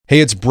Hey,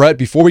 it's Brett.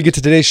 Before we get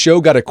to today's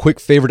show, got a quick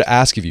favor to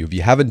ask of you. If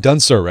you haven't done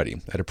so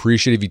already, I'd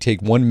appreciate if you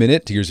take 1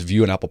 minute to give us a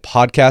review on Apple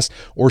Podcasts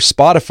or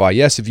Spotify.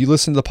 Yes, if you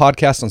listen to the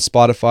podcast on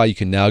Spotify, you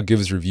can now give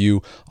us a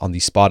review on the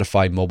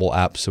Spotify mobile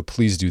app, so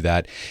please do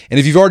that. And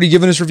if you've already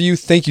given us a review,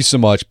 thank you so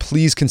much.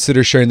 Please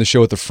consider sharing the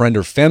show with a friend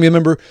or family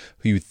member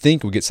who you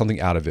think will get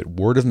something out of it.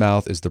 Word of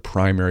mouth is the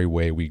primary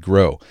way we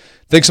grow.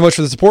 Thanks so much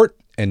for the support,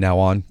 and now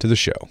on to the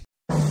show.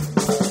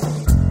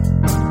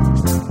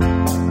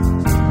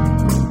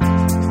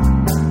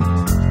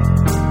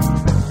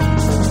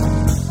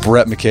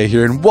 Brett McKay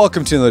here, and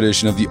welcome to another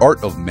edition of the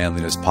Art of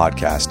Manliness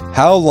podcast.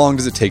 How long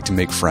does it take to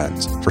make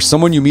friends? For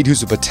someone you meet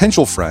who's a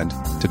potential friend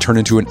to turn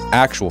into an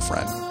actual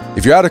friend.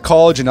 If you're out of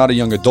college and not a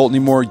young adult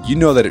anymore, you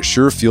know that it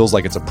sure feels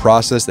like it's a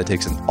process that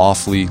takes an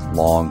awfully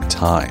long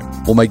time.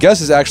 Well, my guest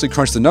has actually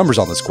crunched the numbers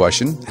on this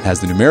question and has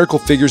the numerical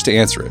figures to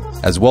answer it,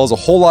 as well as a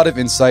whole lot of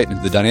insight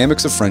into the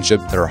dynamics of friendship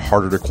that are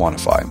harder to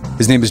quantify.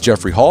 His name is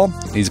Jeffrey Hall,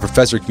 and he's a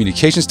professor of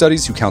communication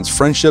studies who counts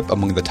friendship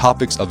among the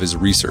topics of his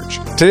research.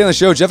 Today on the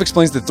show, Jeff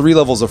explains the 3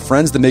 levels of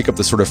friends that make up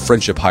the sort of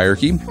friendship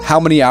hierarchy, how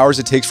many hours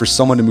it takes for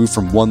someone to move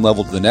from one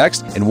level to the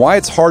next, and why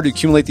it's hard to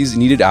accumulate these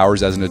needed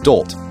hours as an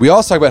adult. We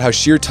also talk about how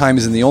sheer time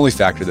isn't the only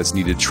factor that's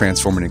needed to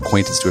transform an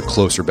acquaintance to a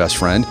closer best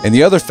friend, and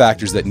the other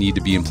factors that need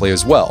to be in play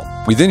as well.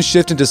 We then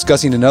shift into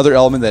discussing another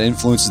element that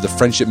influences the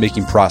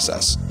friendship-making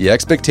process, the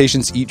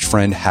expectations each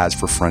friend has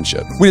for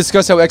friendship. We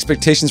discuss how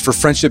expectations for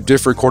friendship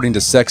differ according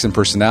to sex and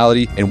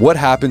personality, and what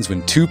happens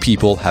when 2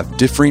 people have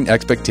differing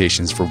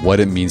expectations for what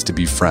it means to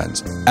be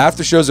friends. After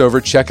the show's over,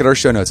 check out our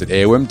show notes at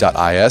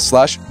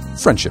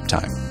aom.is/friendship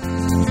time.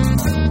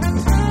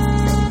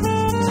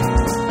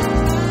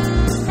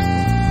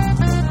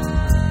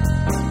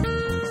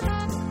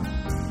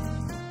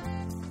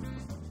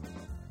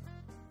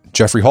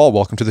 Jeffrey Hall,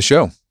 welcome to the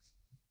show.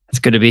 It's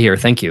good to be here.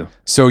 Thank you.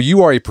 So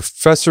you are a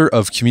professor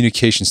of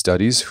communication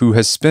studies who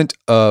has spent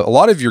a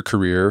lot of your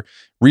career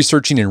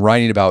researching and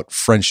writing about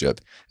friendship.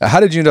 How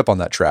did you end up on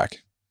that track?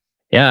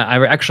 Yeah,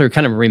 I actually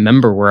kind of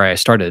remember where I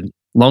started.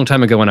 A long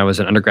time ago when I was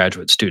an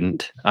undergraduate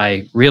student,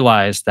 I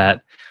realized that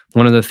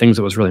one of the things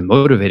that was really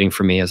motivating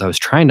for me is I was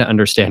trying to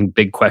understand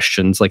big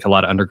questions like a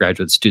lot of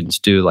undergraduate students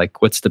do,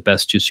 like what's the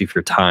best use of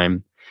your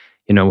time?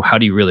 You know, how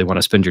do you really want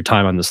to spend your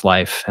time on this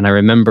life? And I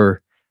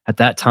remember at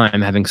that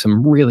time having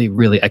some really,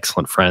 really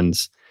excellent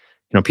friends,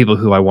 you know, people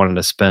who I wanted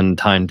to spend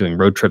time doing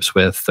road trips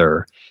with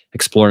or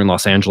exploring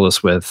Los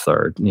Angeles with,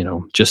 or, you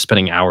know, just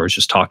spending hours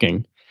just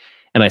talking.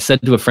 And I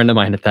said to a friend of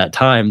mine at that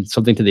time,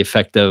 something to the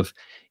effect of,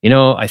 you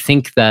know, I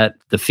think that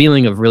the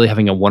feeling of really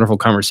having a wonderful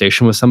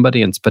conversation with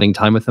somebody and spending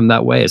time with them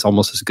that way is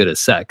almost as good as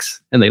sex.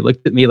 And they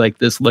looked at me like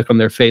this look on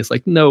their face,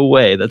 like, no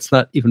way, that's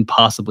not even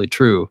possibly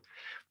true.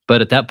 But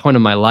at that point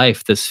in my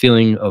life, this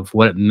feeling of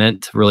what it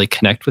meant to really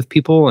connect with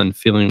people and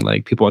feeling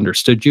like people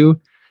understood you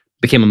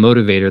became a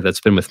motivator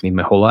that's been with me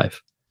my whole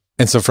life.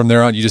 And so from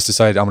there on, you just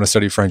decided, I'm going to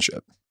study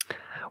friendship.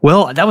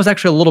 Well, that was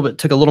actually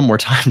took a little more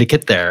time to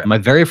get there. My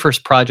very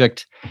first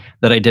project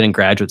that I did in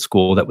graduate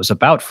school that was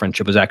about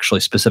friendship was actually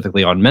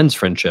specifically on men's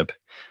friendship.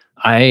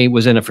 I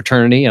was in a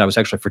fraternity, and I was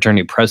actually a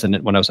fraternity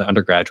president when I was an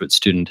undergraduate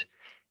student.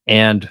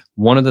 And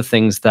one of the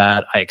things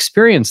that I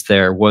experienced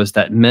there was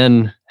that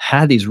men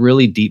had these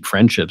really deep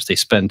friendships. They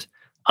spent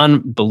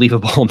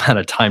unbelievable amount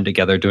of time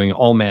together doing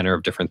all manner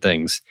of different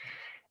things.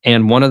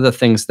 And one of the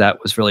things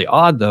that was really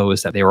odd, though,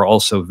 is that they were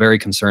also very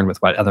concerned with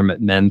what other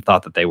men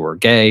thought that they were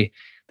gay.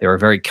 They were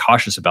very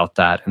cautious about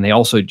that. And they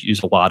also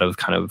used a lot of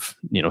kind of,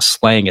 you know,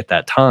 slang at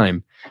that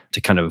time to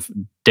kind of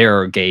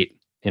derogate,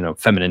 you know,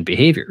 feminine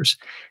behaviors.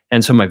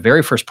 And so my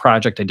very first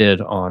project I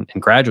did in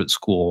graduate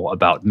school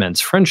about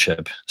men's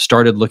friendship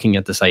started looking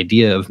at this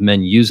idea of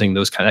men using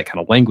that kind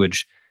of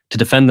language to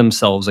defend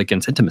themselves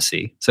against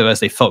intimacy. So as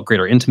they felt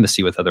greater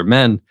intimacy with other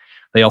men,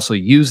 they also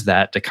used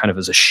that to kind of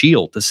as a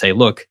shield to say,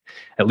 look,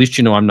 at least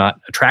you know I'm not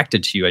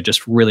attracted to you. I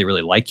just really,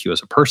 really like you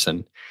as a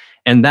person.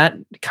 And that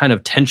kind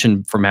of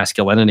tension for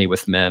masculinity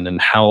with men and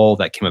how all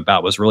that came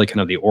about was really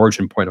kind of the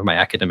origin point of my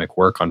academic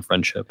work on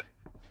friendship.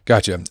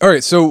 Gotcha. All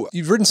right. So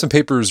you've written some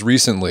papers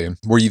recently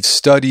where you've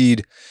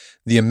studied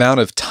the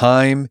amount of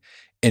time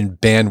and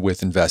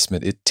bandwidth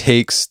investment it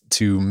takes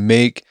to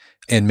make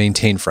and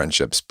maintain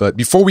friendships. But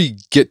before we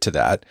get to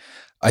that,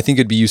 I think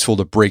it'd be useful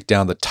to break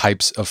down the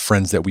types of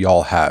friends that we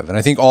all have. And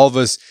I think all of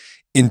us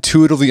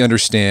intuitively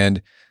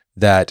understand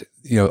that,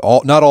 you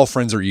know, not all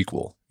friends are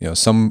equal. You know,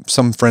 some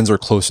friends are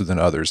closer than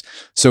others.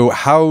 So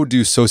how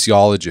do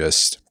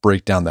sociologists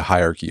break down the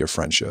hierarchy of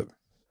friendship?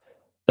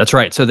 That's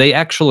right. So they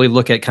actually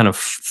look at kind of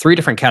 3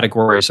 different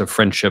categories of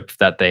friendship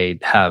that they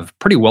have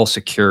pretty well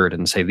secured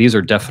and say these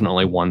are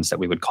definitely ones that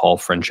we would call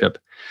friendship.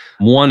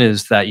 One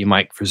is that you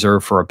might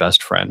reserve for a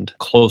best friend.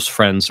 Close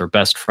friends or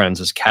best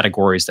friends as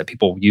categories that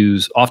people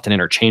use often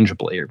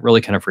interchangeably,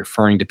 really kind of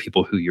referring to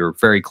people who you're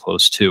very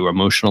close to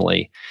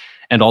emotionally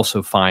and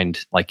also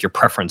find like your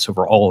preference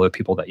over all other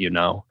people that you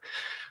know.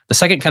 The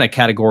second kind of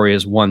category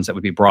is ones that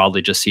would be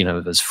broadly just seen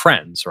of as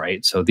friends,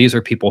 right? So these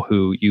are people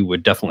who you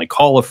would definitely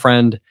call a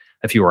friend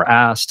if you were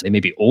asked. They may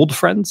be old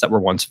friends that were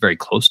once very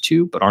close to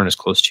you, but aren't as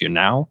close to you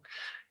now.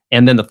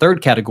 And then the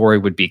third category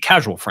would be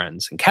casual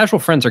friends. And casual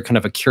friends are kind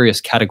of a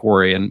curious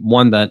category, and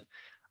one that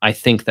I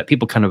think that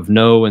people kind of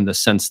know in the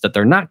sense that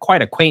they're not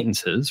quite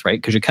acquaintances,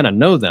 right? Because you kind of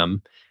know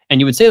them and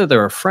you would say that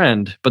they're a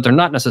friend, but they're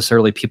not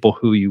necessarily people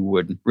who you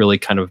would really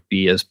kind of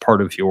be as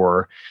part of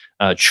your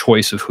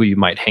choice of who you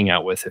might hang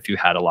out with if you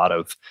had a lot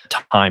of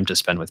time to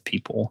spend with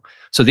people.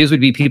 So these would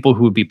be people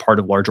who would be part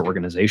of larger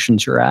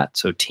organizations you're at,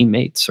 so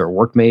teammates or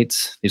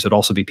workmates. These would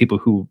also be people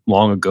who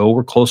long ago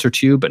were closer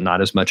to you, but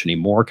not as much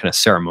anymore, kind of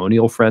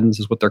ceremonial friends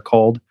is what they're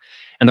called.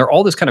 And they're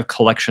all this kind of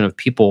collection of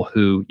people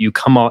who you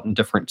come out in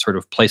different sort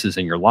of places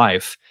in your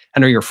life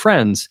and are your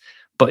friends,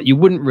 but you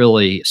wouldn't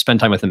really spend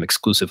time with them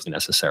exclusively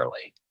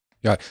necessarily.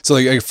 Yeah. So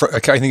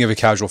like I think of a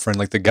casual friend,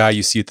 like the guy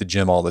you see at the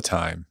gym all the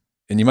time.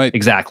 And you might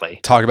exactly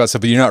talk about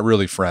stuff, but you're not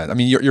really friends. I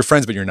mean, you're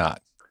friends, but you're not.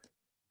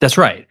 That's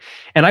right.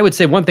 And I would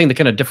say one thing that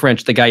kind of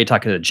differentiates the guy you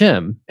talk to at the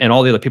gym and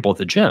all the other people at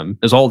the gym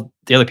is all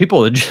the other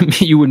people at the gym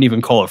you wouldn't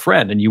even call a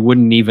friend and you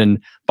wouldn't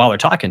even bother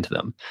talking to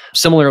them.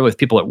 Similar with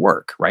people at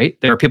work, right?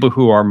 There are people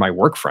who are my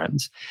work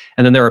friends,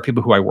 and then there are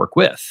people who I work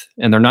with,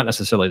 and they're not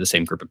necessarily the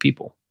same group of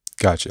people.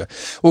 Gotcha.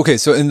 Okay,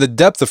 so in the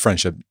depth of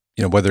friendship,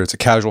 whether it's a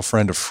casual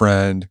friend, a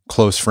friend,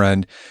 close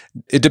friend,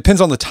 it depends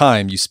on the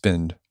time you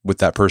spend with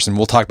that person.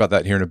 We'll talk about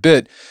that here in a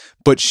bit,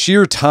 but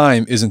sheer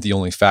time isn't the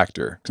only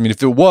factor. I mean,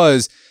 if it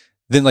was,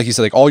 then like you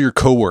said, like all your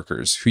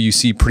coworkers who you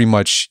see pretty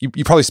much,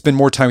 you probably spend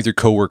more time with your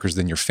coworkers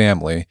than your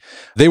family.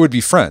 They would be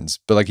friends.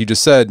 But like you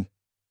just said,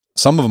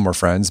 some of them are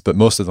friends, but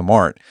most of them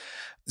aren't.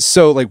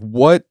 So like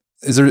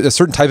is there a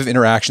certain type of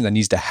interaction that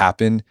needs to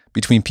happen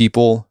between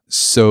people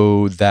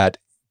so that,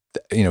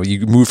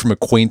 you move from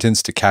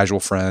acquaintance to casual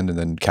friend and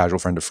then casual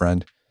friend to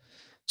friend?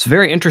 It's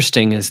very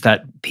interesting is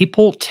that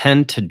people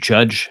tend to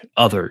judge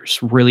others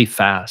really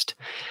fast.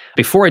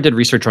 Before I did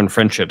research on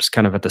friendships,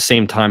 kind of at the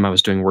same time I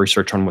was doing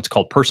research on what's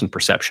called person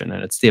perception.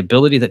 And it's the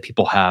ability that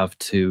people have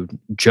to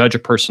judge a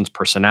person's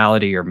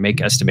personality or make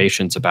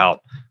estimations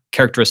about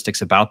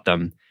characteristics about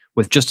them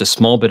with just a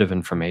small bit of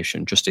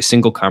information, just a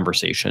single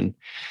conversation.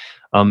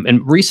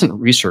 And recent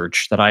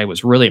research that I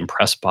was really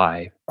impressed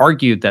by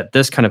argued that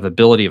this kind of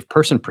ability of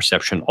person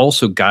perception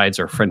also guides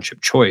our friendship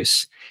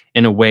choice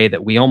in a way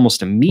that we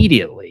almost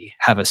immediately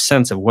have a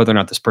sense of whether or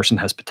not this person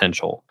has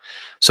potential.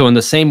 So in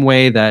the same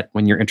way that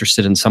when you're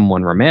interested in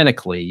someone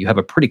romantically, you have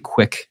a pretty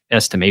quick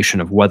estimation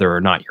of whether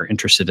or not you're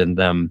interested in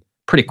them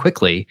pretty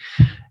quickly,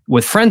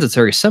 with friends, it's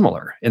very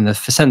similar in the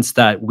sense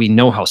that we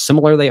know how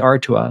similar they are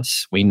to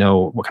us. We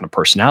know what kind of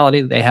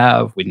personality they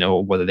have. We know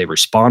whether they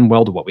respond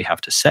well to what we have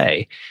to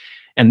say.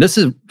 And this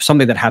is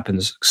something that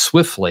happens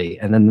swiftly,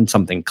 and then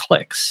something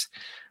clicks.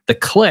 The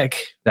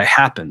click that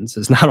happens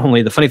is not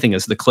only, the funny thing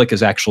is the click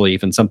is actually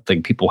even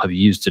something people have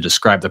used to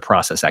describe the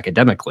process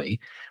academically,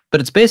 but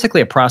it's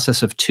basically a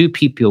process of two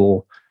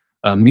people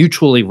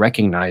mutually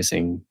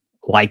recognizing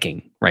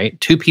liking, right?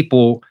 Two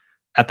people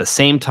at the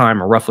same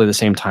time or roughly the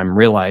same time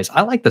realize,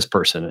 I like this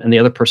person, and the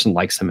other person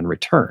likes them in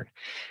return.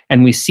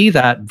 And we see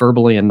that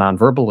verbally and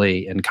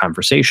non-verbally in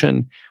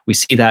conversation. We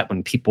see that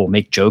when people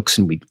make jokes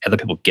and other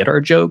people get our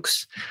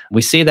jokes.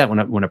 We see that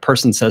when a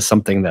person says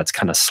something that's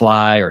kind of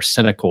sly or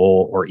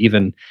cynical or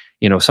even,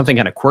 something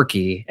kind of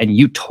quirky, and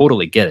you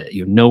totally get it.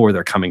 You know where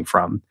they're coming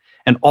from.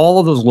 And all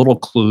of those little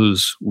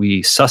clues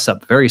we suss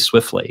up very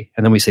swiftly.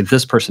 And then we say,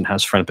 this person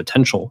has friend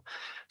potential.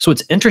 So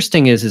what's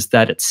interesting is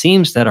that it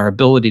seems that our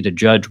ability to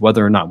judge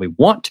whether or not we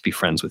want to be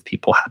friends with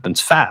people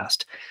happens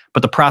fast,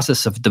 but the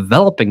process of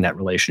developing that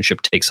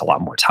relationship takes a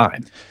lot more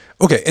time.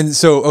 Okay. And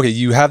so,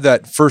 you have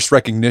that first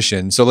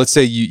recognition. So let's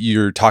say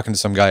you're talking to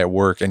some guy at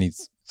work and he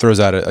throws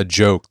out a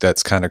joke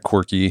that's kind of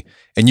quirky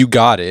and you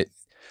got it.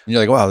 And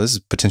you're like, wow, this is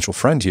a potential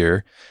friend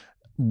here.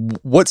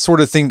 What sort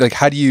of thing, like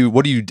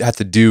what do you have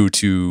to do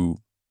to,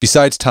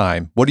 besides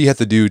time, what do you have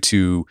to do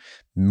to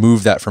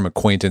move that from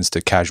acquaintance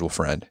to casual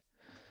friend?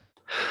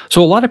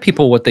 So a lot of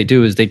people, what they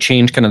do is they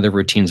change kind of their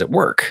routines at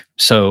work.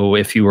 So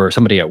if you were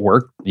somebody at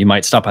work, you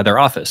might stop by their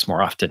office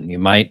more often. You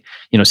might,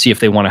 see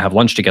if they want to have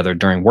lunch together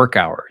during work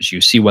hours.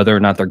 You see whether or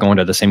not they're going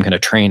to the same kind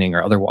of training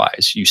or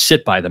otherwise. You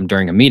sit by them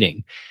during a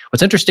meeting.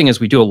 What's interesting is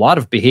we do a lot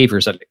of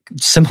behaviors that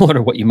similar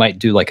to what you might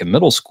do like in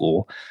middle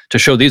school to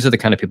show these are the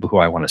kind of people who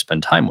I want to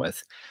spend time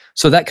with.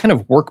 So that kind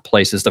of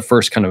workplace is the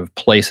first kind of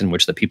place in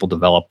which the people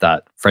develop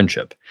that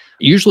friendship.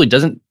 It usually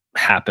doesn't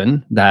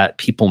happen that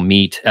people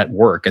meet at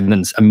work and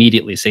then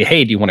immediately say,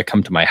 hey, do you want to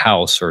come to my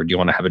house, or do you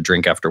want to have a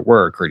drink after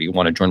work, or do you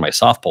want to join my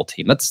softball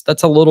team? That's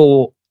a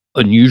little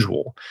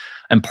unusual.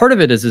 And part of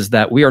it is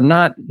that we are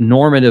not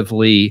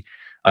normatively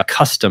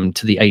accustomed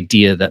to the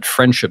idea that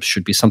friendships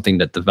should be something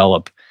that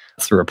develop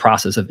through a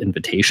process of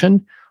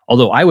invitation.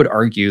 Although I would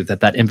argue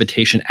that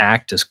invitation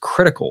act is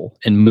critical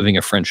in moving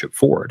a friendship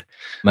forward.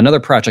 Another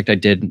project I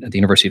did at the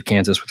University of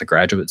Kansas with a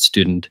graduate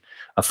student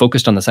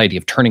focused on this idea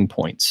of turning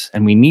points.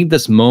 And we need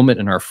this moment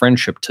in our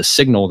friendship to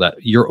signal that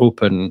you're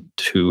open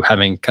to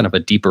having kind of a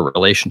deeper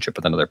relationship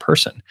with another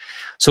person.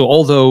 So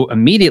although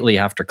immediately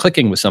after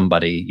clicking with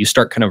somebody, you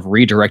start kind of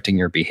redirecting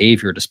your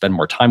behavior to spend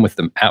more time with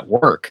them at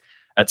work,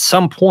 at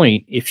some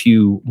point, if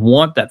you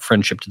want that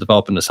friendship to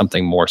develop into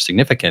something more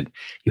significant,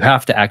 you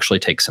have to actually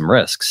take some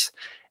risks.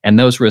 And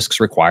those risks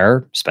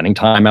require spending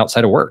time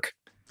outside of work.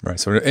 Right.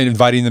 So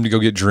inviting them to go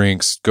get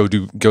drinks, go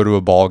to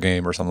a ball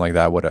game or something like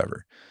that,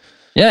 whatever.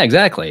 Yeah,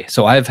 exactly.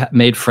 So I've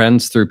made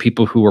friends through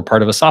people who were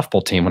part of a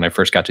softball team when I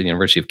first got to the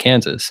University of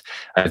Kansas.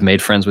 I've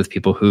made friends with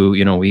people who,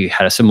 we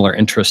had a similar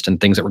interest in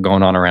things that were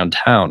going on around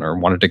town or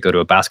wanted to go to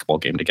a basketball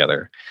game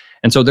together.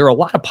 And so there are a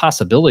lot of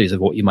possibilities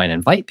of what you might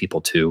invite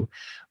people to,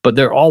 but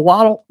there's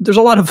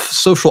a lot of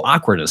social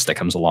awkwardness that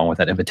comes along with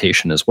that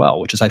invitation as well,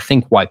 which is, I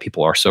think, why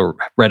people are so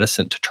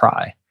reticent to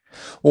try.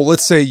 Well,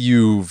 let's say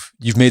you've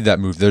made that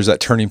move. There's that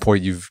turning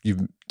point. You've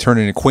turned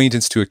an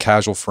acquaintance to a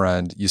casual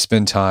friend. You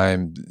spend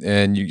time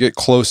and you get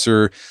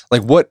closer.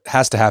 Like, what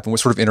has to happen? What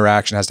sort of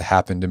interaction has to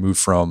happen to move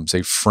from,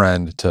 say,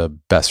 friend to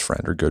best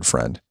friend or good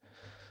friend?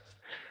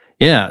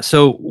 Yeah.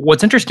 So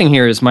what's interesting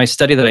here is my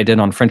study that I did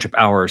on friendship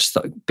hours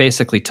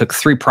basically took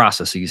 3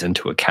 processes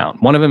into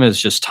account. One of them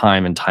is just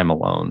time and time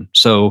alone.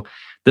 So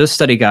this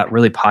study got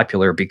really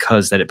popular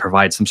because that it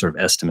provides some sort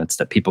of estimates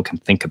that people can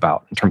think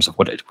about in terms of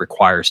what it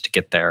requires to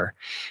get there.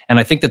 And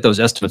I think that those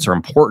estimates are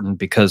important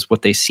because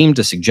what they seem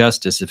to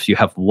suggest is if you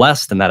have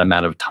less than that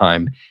amount of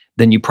time,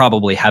 then you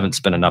probably haven't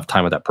spent enough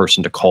time with that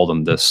person to call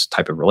them this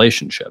type of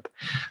relationship.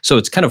 So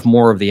it's kind of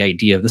more of the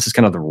idea of this is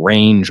kind of the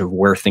range of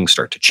where things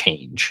start to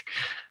change.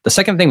 The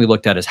second thing we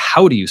looked at is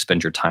how do you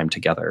spend your time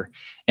together?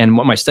 And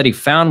what my study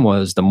found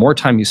was the more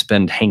time you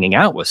spend hanging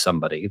out with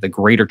somebody, the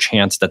greater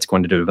chance that's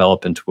going to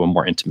develop into a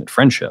more intimate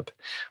friendship.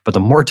 But the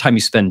more time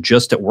you spend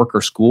just at work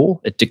or school,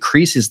 it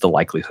decreases the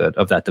likelihood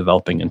of that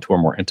developing into a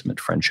more intimate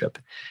friendship.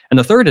 And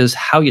the third is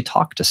how you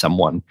talk to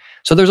someone.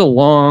 So there's a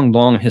long,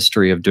 long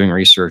history of doing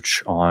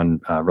research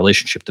on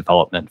relationship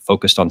development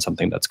focused on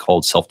something that's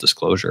called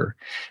self-disclosure.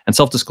 And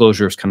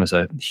self-disclosure is kind of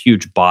a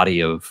huge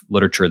body of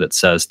literature that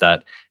says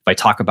that if I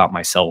talk about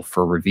myself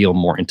or reveal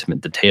more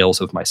intimate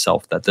details of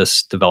myself, that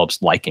this develops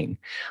liking.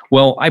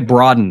 Well, I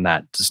broadened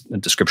that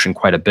description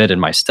quite a bit in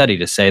my study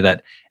to say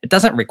that it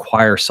doesn't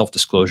require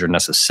self-disclosure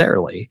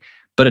necessarily,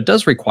 but it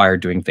does require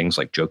doing things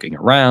like joking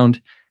around,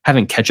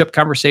 having catch-up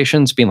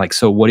conversations, being like,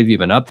 so what have you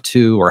been up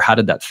to? Or how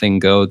did that thing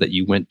go that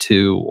you went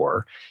to?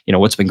 Or,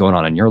 what's been going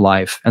on in your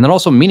life? And then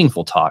also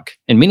meaningful talk.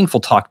 And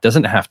meaningful talk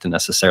doesn't have to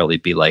necessarily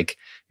be like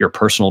your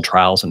personal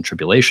trials and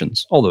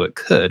tribulations, although it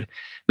could.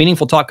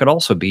 Meaningful talk could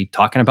also be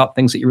talking about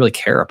things that you really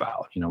care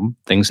about,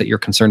 things that you're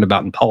concerned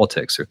about in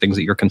politics or things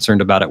that you're concerned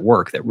about at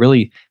work that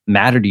really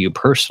matter to you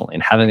personally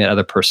and having that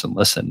other person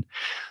listen.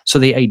 So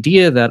the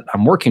idea that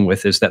I'm working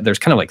with is that there's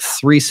kind of like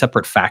 3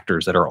 separate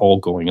factors that are all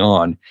going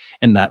on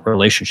in that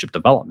relationship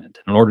development.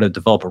 In order to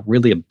develop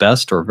a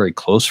best or a very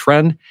close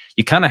friend,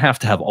 you kind of have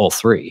to have all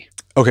 3.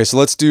 Okay, so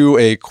let's do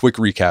a quick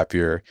recap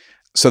here.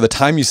 So the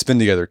time you spend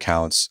together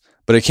counts.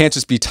 But it can't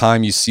just be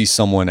time you see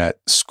someone at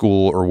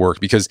school or work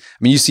because,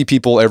 you see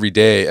people every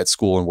day at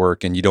school and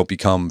work and you don't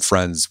become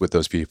friends with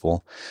those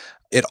people.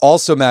 It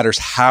also matters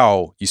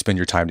how you spend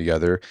your time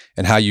together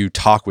and how you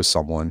talk with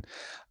someone.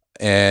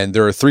 And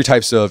there are 3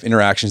 types of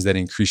interactions that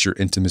increase your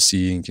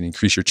intimacy and can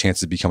increase your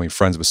chances of becoming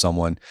friends with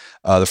someone.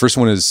 The first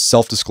one is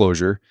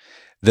self-disclosure.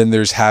 Then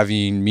there's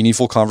having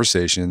meaningful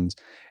conversations.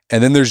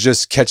 And then there's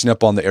just catching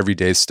up on the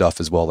everyday stuff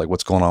as well, like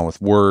what's going on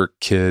with work,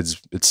 kids,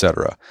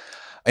 etc.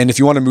 And if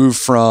you want to move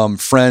from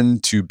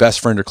friend to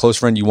best friend or close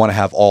friend, you want to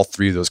have all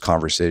 3 of those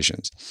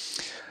conversations.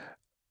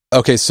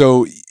 Okay,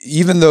 so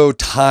even though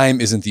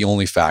time isn't the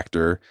only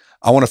factor,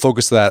 I want to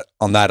focus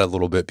on that a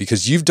little bit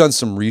because you've done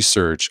some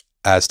research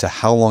as to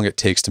how long it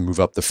takes to move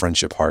up the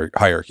friendship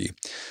hierarchy.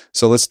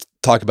 So let's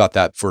talk about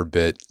that for a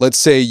bit. Let's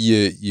say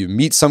you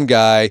meet some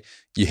guy,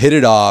 you hit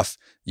it off,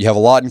 you have a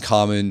lot in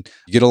common,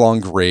 you get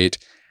along great.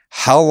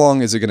 How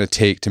long is it going to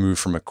take to move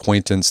from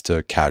acquaintance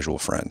to casual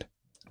friend?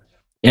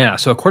 Yeah.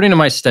 So according to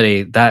my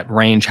study, that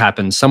range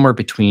happens somewhere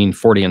between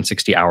 40 and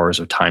 60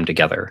 hours of time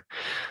together.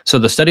 So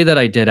the study that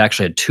I did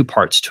actually had 2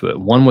 parts to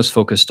it. One was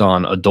focused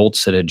on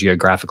adults that had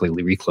geographically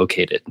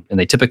relocated, and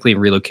they typically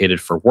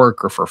relocated for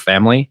work or for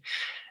family.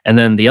 And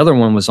then the other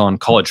one was on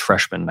college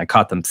freshmen. I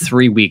caught them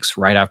 3 weeks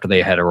right after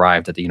they had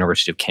arrived at the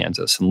University of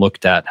Kansas and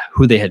looked at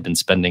who they had been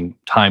spending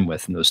time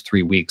with in those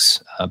 3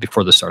 weeks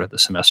before the start of the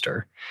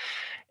semester.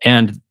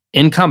 And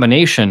in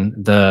combination,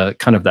 the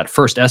kind of that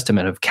first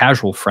estimate of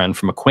casual friend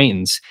from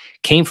acquaintance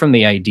came from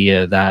the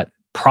idea that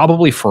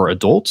probably for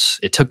adults,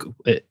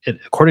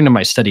 according to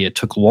my study, it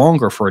took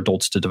longer for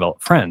adults to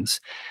develop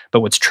friends. But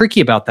what's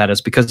tricky about that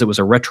is because it was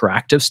a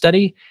retroactive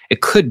study,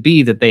 it could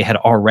be that they had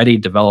already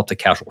developed a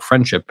casual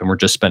friendship and were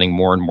just spending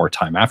more and more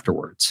time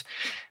afterwards.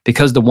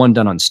 Because the one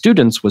done on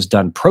students was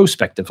done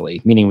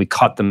prospectively, meaning we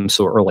caught them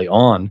so early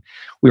on,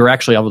 we were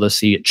actually able to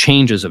see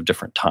changes of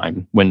different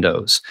time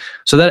windows.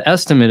 So that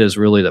estimate is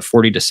really that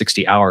 40 to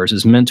 60 hours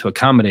is meant to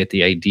accommodate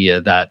the idea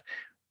that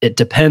it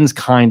depends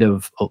kind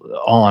of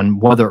on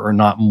whether or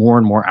not more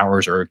and more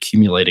hours are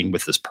accumulating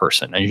with this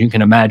person. And you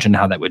can imagine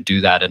how that would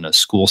do that in a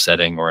school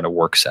setting or in a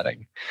work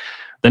setting.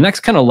 The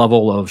next kind of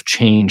level of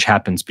change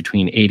happens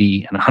between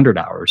 80 and 100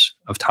 hours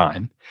of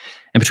time.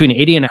 And between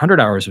 80 and 100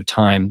 hours of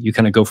time, you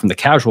kind of go from the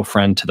casual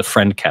friend to the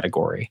friend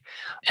category.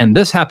 And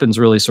this happens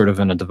really sort of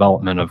in a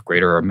development of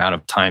greater amount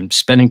of time,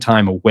 spending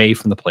time away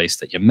from the place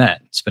that you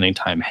met, spending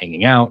time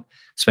hanging out,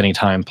 spending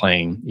time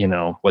playing,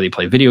 whether you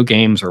play video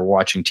games or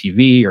watching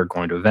TV or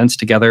going to events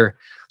together.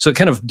 So it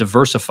kind of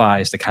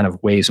diversifies the kind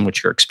of ways in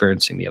which you're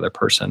experiencing the other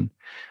person.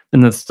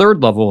 And the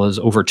third level is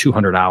over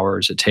 200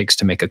 hours it takes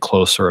to make a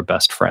close or a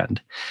best friend.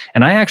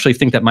 And I actually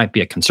think that might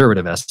be a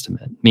conservative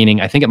estimate,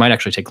 meaning I think it might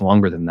actually take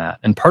longer than that.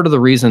 And part of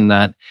the reason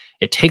that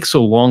it takes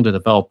so long to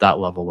develop that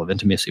level of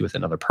intimacy with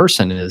another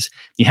person is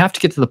you have to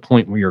get to the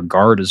point where your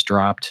guard is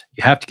dropped.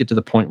 You have to get to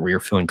the point where you're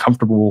feeling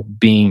comfortable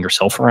being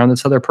yourself around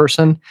this other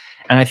person.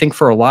 And I think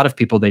for a lot of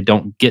people, they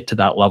don't get to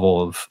that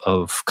level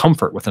of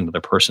comfort with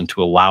another person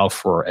to allow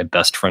for a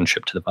best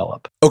friendship to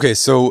develop. Okay,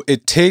 so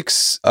it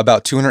takes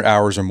about 200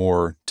 hours or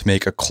more to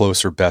make a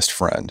close or best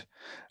friend.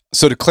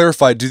 So to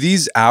clarify, do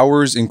these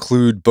hours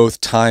include both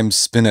time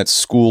spent at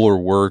school or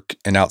work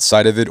and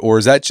outside of it, or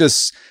is that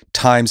just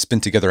time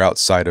spent together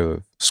outside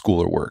of school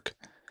or work?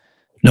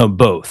 No,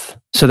 both.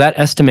 So that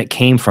estimate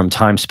came from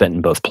time spent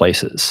in both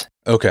places.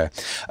 Okay.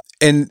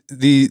 And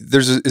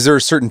is there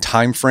a certain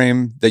time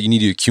frame that you need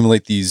to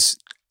accumulate these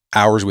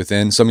hours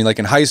within? So I mean, like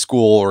in high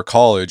school or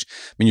college,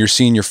 you're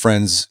seeing your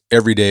friends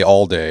every day,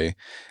 all day,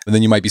 and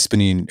then you might be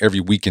spending every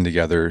weekend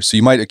together. So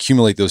you might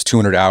accumulate those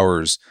 200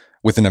 hours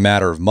within a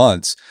matter of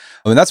months.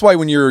 And that's why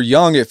when you're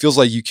young, it feels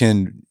like you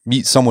can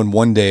meet someone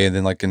one day and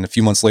then like in a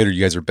few months later,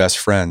 you guys are best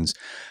friends.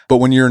 But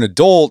when you're an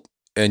adult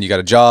and you got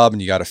a job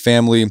and you got a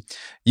family,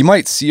 you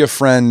might see a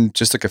friend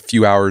just like a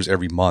few hours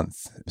every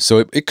month.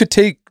 So it could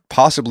take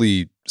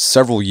possibly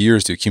several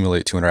years to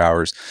accumulate 200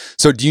 hours.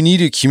 So do you need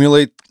to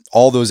accumulate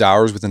all those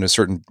hours within a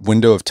certain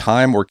window of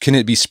time, or can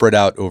it be spread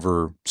out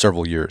over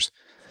several years?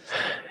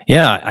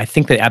 Yeah, I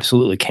think they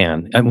absolutely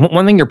can. And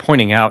one thing you're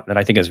pointing out that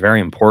I think is very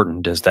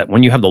important is that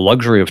when you have the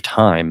luxury of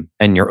time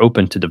and you're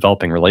open to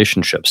developing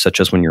relationships, such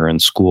as when you're in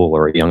school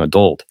or a young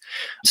adult,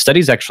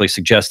 studies actually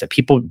suggest that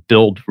people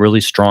build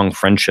really strong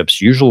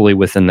friendships usually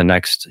within the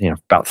next,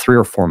 about 3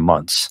 or 4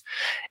 months.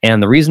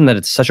 And the reason that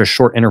it's such a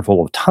short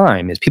interval of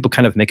time is people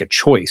kind of make a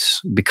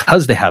choice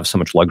because they have so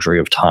much luxury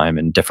of time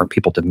and different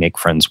people to make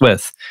friends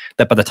with,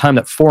 that by the time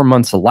that 4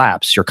 months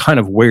elapse, you're kind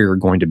of where you're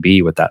going to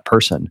be with that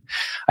person.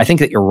 I think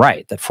that you're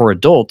right, that for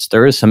adults,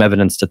 there is some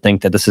evidence to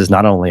think that this is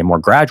not only a more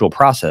gradual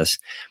process,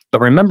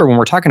 but remember, when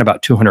we're talking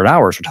about 200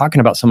 hours, we're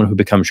talking about someone who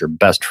becomes your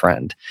best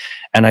friend.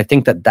 And I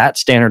think that that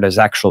standard is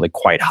actually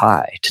quite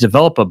high. To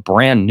develop a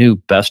brand new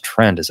best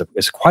friend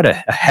is quite a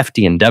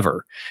hefty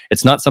endeavor.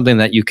 It's not something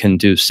that you can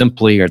do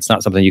simply, or it's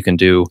not something you can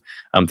do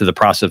through the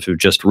process of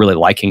just really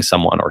liking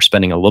someone or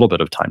spending a little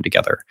bit of time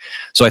together.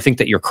 So I think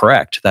that you're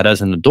correct, that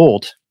as an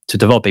adult, to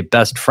develop a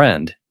best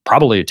friend,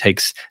 probably it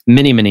takes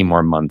many, many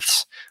more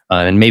months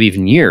and maybe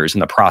even years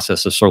in the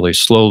process of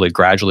slowly,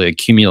 gradually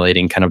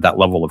accumulating kind of that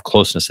level of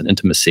closeness and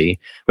intimacy,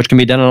 which can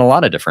be done in a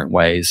lot of different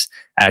ways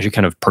as you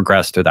kind of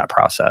progress through that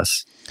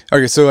process.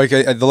 Okay, so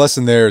the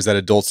lesson there is that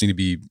adults need to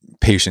be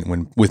patient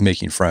with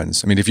making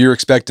friends. If you're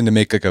expecting to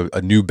make like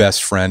a new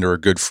best friend or a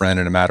good friend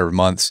in a matter of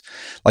months,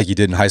 like you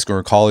did in high school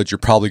or college, you're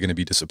probably going to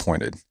be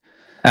disappointed.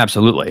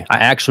 Absolutely. I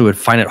actually would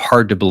find it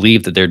hard to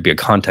believe that there'd be a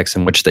context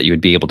in which that you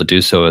would be able to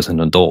do so as an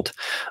adult,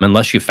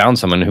 unless you found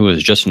someone who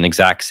is just in the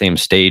exact same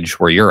stage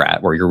where you're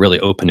at, where you're really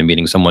open to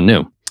meeting someone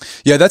new.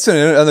 Yeah, that's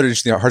another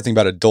interesting hard thing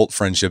about adult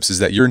friendships is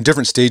that you're in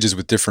different stages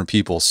with different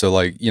people. So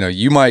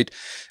you might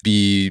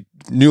be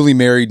newly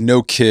married,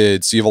 no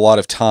kids, so you have a lot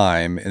of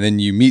time, and then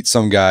you meet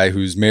some guy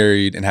who's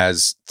married and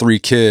has 3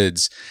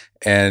 kids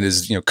and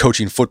is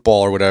coaching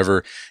football or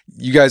whatever.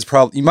 You guys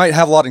you might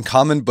have a lot in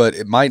common, but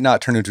it might not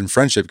turn into a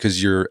friendship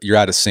because you're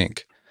out of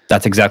sync.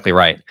 That's exactly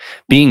right.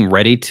 Being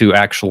ready to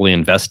actually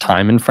invest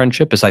time in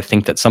friendship is, I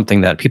think, that's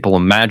something that people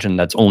imagine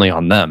that's only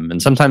on them.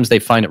 And sometimes they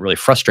find it really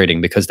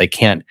frustrating because they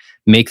can't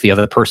make the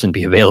other person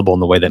be available in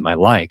the way they might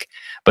like.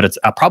 But it's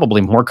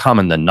probably more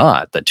common than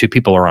not that 2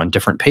 people are on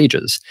different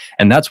pages.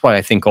 And that's why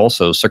I think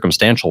also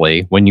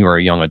circumstantially, when you are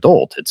a young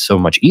adult, it's so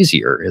much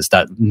easier, is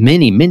that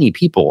many, many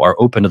people are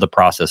open to the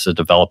process of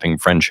developing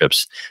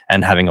friendships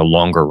and having a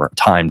longer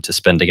time to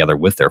spend together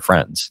with their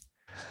friends.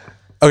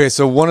 Okay,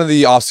 so one of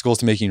the obstacles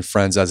to making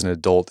friends as an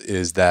adult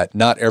is that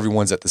not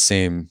everyone's at the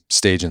same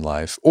stage in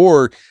life,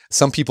 or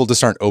some people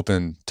just aren't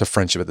open to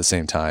friendship at the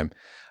same time.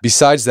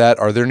 Besides that,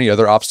 are there any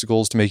other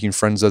obstacles to making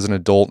friends as an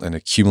adult and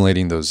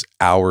accumulating those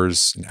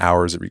hours and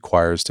hours it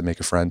requires to make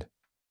a friend?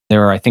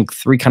 There are, I think,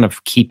 3 kind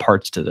of key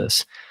parts to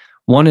this.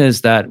 One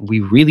is that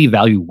we really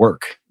value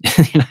work. In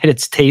the United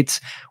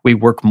States, we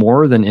work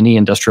more than any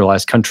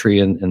industrialized country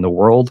in the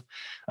world.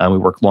 We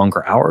work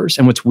longer hours.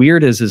 And what's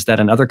weird is that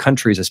in other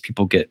countries, as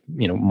people get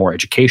more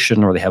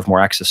education or they have more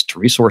access to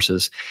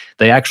resources,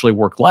 they actually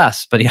work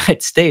less. But in the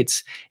United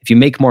States, if you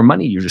make more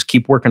money, you just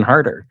keep working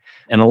harder.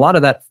 And a lot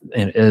of that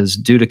is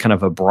due to kind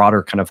of a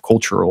broader kind of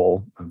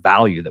cultural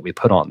value that we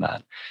put on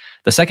that.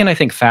 The second, I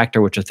think, factor,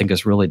 which I think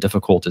is really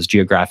difficult, is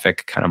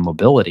geographic kind of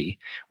mobility.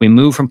 We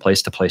move from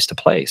place to place to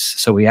place.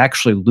 So we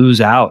actually lose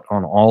out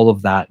on all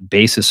of that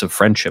basis of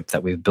friendship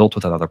that we've built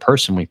with another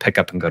person. We pick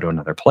up and go to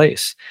another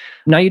place.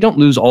 Now, you don't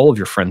lose all of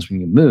your friends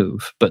when you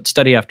move, but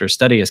study after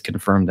study has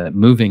confirmed that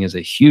moving is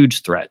a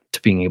huge threat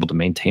to being able to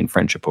maintain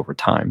friendship over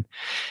time.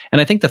 And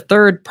I think the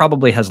third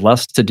probably has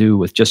less to do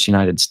with just the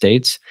United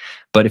States.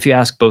 But if you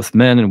ask both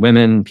men and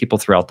women, people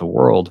throughout the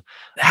world,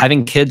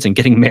 having kids and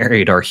getting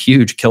married are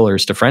huge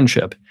killers to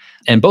friendship.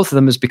 And both of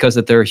them is because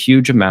that there are a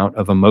huge amount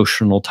of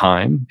emotional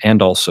time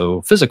and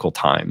also physical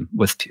time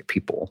with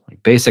people.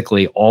 Like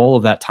basically, all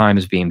of that time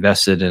is being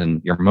invested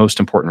in your most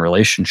important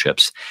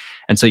relationships.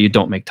 And so you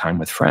don't make time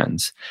with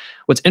friends.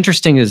 What's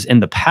interesting is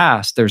in the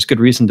past, there's good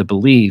reason to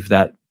believe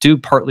that due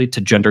partly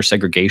to gender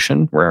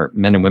segregation, where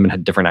men and women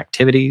had different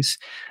activities,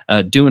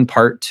 due in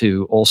part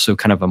to also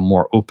kind of a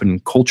more open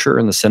culture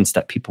in the sense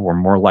that people were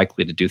more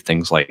likely to do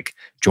things like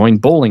join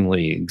bowling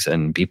leagues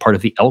and be part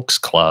of the Elks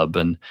Club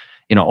and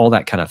all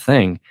that kind of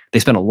thing. They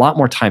spent a lot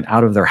more time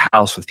out of their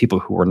house with people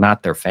who were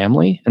not their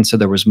family. And so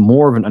there was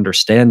more of an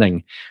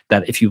understanding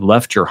that if you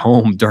left your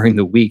home during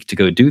the week to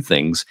go do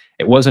things,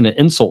 it wasn't an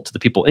insult to the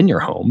people in your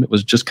home. It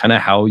was just kind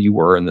of how you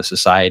were in the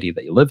society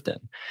that you lived in.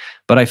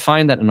 But I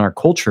find that in our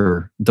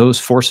culture, those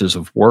forces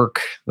of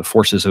work, the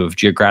forces of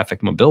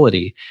geographic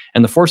mobility,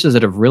 and the forces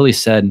that have really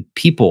said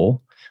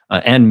people,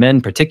 and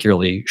men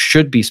particularly,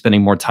 should be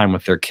spending more time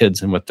with their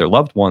kids and with their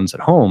loved ones at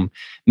home,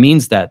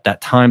 means that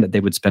that time that they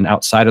would spend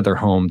outside of their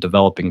home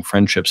developing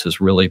friendships has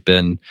really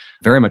been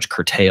very much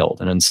curtailed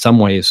and in some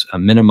ways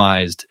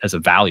minimized as a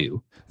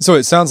value. So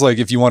it sounds like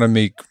if you want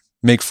to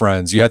make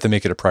friends, you have to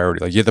make it a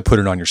priority. Like you have to put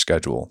it on your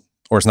schedule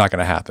or it's not going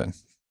to happen.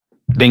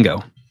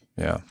 Bingo.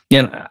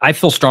 Yeah, I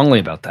feel strongly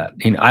about that.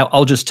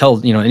 I'll just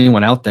tell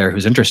anyone out there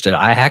who's interested,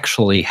 I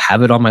actually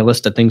have it on my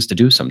list of things to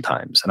do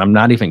sometimes, and I'm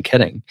not even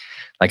kidding.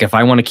 Like if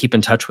I want to keep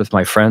in touch with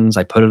my friends,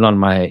 I put it on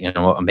my,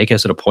 make it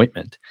as an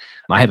appointment.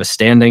 I have a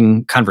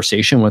standing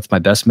conversation with my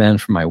best man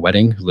from my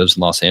wedding who lives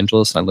in Los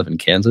Angeles and I live in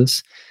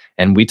Kansas.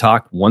 And we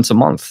talk once a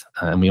month.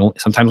 And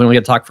sometimes we only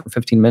get to talk for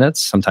 15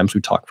 minutes. Sometimes we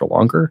talk for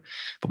longer,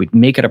 but we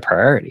make it a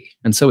priority.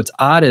 And so it's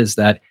odd is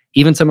that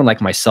even someone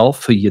like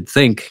myself, who you'd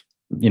think,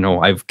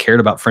 I've cared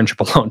about friendship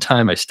a long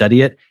time, I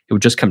study it, it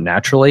would just come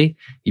naturally.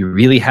 You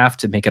really have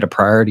to make it a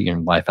priority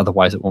in life.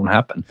 Otherwise, it won't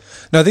happen.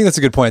 No, I think that's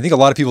a good point. I think a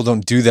lot of people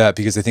don't do that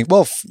because they think,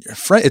 well,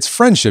 it's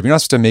friendship. You're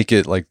not supposed to make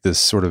it like this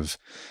sort of,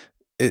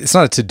 it's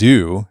not a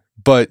to-do,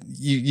 but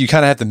you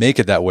kind of have to make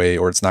it that way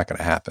or it's not going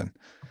to happen.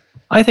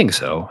 I think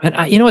so.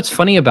 And what's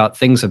funny about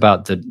things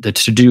about the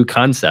to-do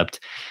concept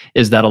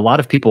is that a lot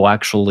of people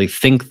actually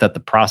think that the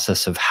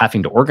process of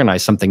having to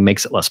organize something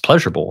makes it less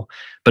pleasurable.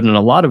 But in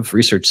a lot of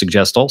research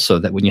suggests also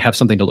that when you have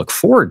something to look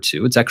forward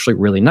to, it's actually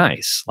really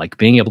nice. Like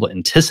being able to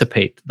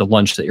anticipate the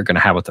lunch that you're going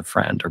to have with a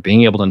friend, or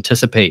being able to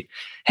anticipate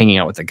hanging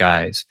out with the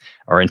guys,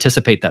 or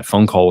anticipate that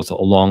phone call with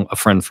a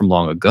friend from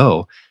long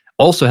ago,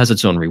 also has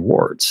its own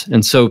rewards.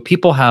 And so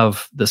people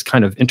have this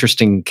kind of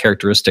interesting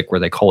characteristic where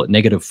they call it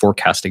negative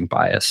forecasting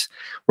bias,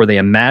 where they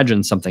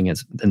imagine something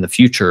is in the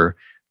future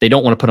they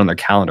don't want to put on their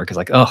calendar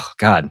because oh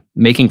God,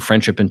 making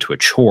friendship into a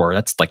chore,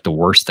 that's like the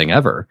worst thing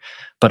ever.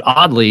 But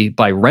oddly,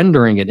 by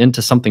rendering it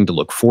into something to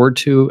look forward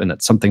to and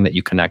it's something that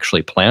you can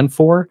actually plan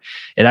for,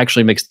 it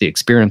actually makes the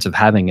experience of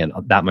having it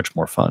that much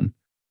more fun.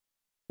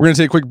 We're going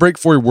to take a quick break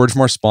for a word from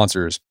our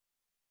sponsors.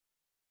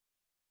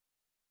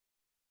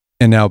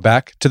 And now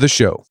back to the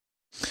show.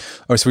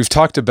 All right, so we've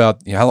talked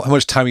about how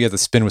much time you have to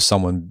spend with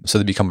someone so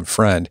they become a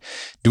friend.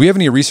 Do we have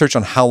any research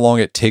on how long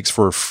it takes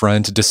for a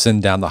friend to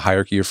descend down the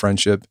hierarchy of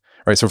friendship?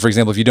 All right, so for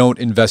example, if you don't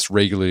invest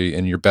regularly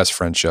in your best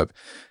friendship,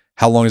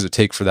 how long does it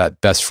take for that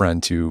best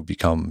friend to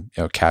become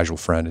a casual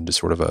friend and just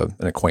sort of an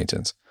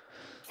acquaintance?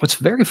 What's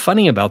very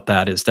funny about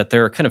that is that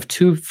there are kind of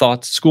two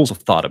schools of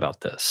thought about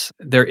this.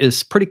 There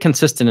is pretty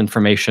consistent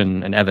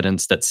information and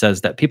evidence that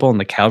says that people in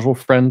the casual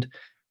friend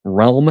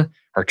realm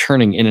are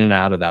turning in and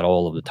out of that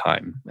all of the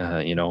time.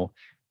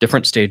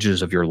 Different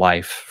stages of your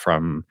life,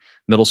 from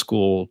middle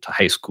school to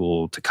high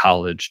school to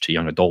college to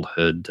young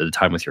adulthood to the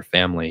time with your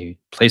family,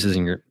 places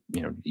in your,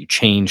 you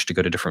change to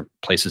go to different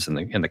places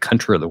in the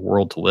country or the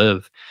world to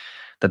live,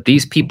 that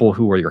these people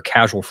who are your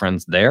casual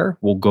friends there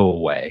will go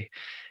away.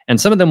 And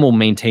some of them will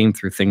maintain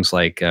through things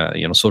like,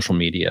 social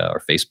media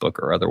or Facebook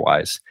or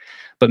otherwise.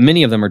 But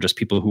many of them are just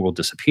people who will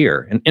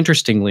disappear. And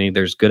interestingly,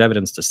 there's good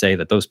evidence to say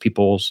that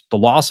the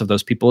loss of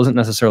those people isn't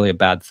necessarily a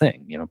bad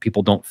thing.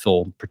 People don't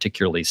feel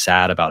particularly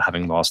sad about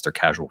having lost their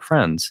casual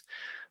friends.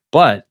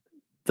 But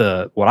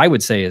what I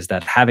would say is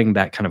that having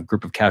that kind of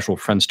group of casual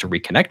friends to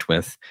reconnect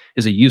with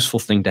is a useful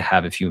thing to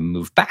have if you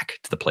move back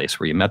to the place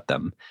where you met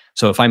them.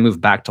 So if I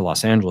move back to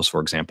Los Angeles, for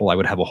example, I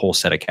would have a whole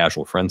set of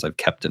casual friends I've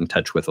kept in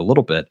touch with a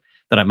little bit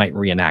that I might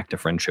reenact a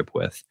friendship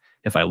with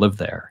if I live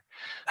there.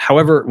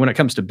 However, when it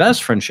comes to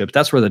best friendship,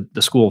 that's where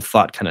the school of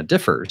thought kind of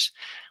differs.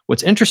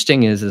 What's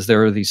interesting is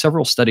there are these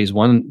several studies,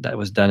 one that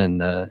was done in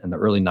the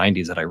early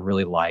 90s that I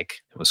really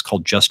like. It was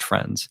called Just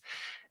Friends.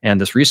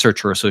 And this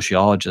researcher, a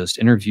sociologist,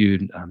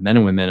 interviewed men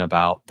and women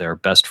about their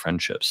best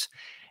friendships.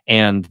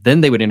 And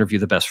then they would interview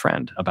the best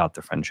friend about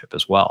the friendship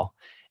as well.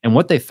 And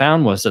what they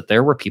found was that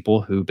there were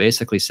people who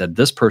basically said,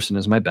 this person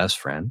is my best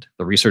friend.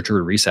 The researcher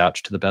would reach out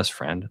to the best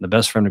friend, and the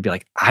best friend would be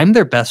like, I'm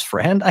their best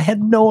friend? I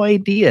had no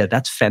idea.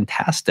 That's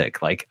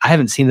fantastic. Like, I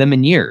haven't seen them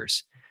in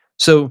years.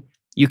 So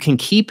you can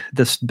keep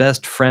this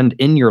best friend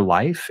in your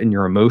life, in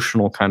your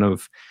emotional kind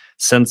of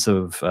sense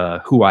of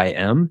who I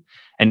am,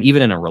 and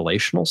even in a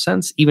relational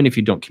sense, even if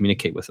you don't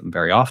communicate with them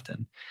very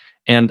often.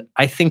 And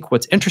I think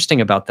what's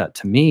interesting about that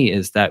to me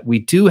is that we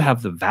do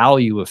have the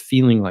value of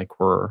feeling like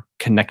we're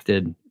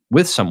connected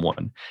with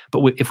someone.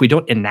 But if we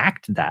don't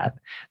enact that,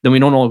 then we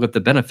don't all get the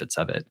benefits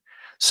of it.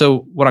 So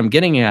what I'm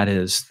getting at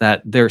is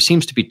that there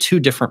seems to be two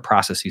different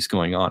processes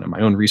going on. And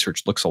my own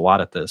research looks a lot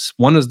at this.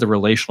 One is the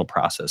relational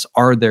process.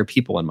 Are there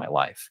people in my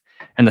life?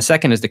 And the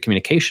second is the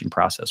communication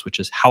process, which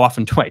is how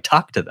often do I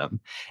talk to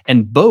them?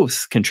 And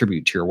both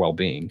contribute to your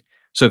well-being.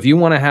 So if you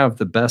want to have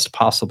the best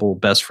possible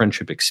best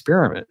friendship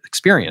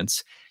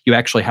experience, you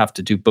actually have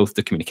to do both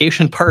the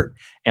communication part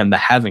and the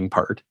having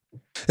part.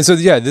 And so,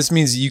 yeah, this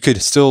means you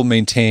could still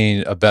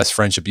maintain a best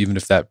friendship even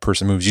if that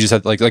person moves. You just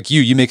have like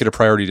you make it a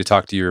priority to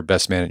talk to your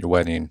best man at your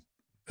wedding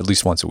at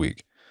least once a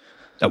week.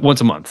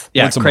 Once a month.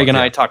 Yeah, Craig and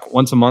I talk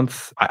once a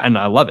month, and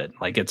I love it.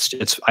 Like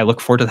it's. I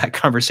look forward to that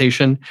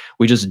conversation.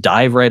 We just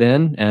dive right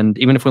in, and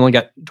even if we only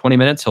got 20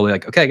 minutes, he'll be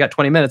like, "Okay, I got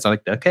 20 minutes." I'm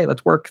like, "Okay,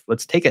 let's work.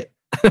 Let's take it."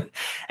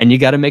 And you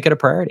got to make it a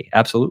priority.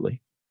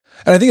 Absolutely.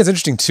 And I think it's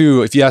interesting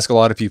too, if you ask a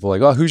lot of people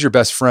like, oh, who's your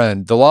best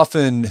friend? They'll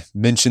often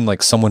mention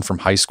like someone from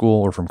high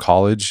school or from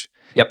college,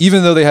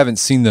 even though they haven't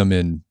seen them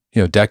in,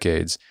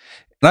 decades.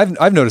 And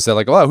I've noticed that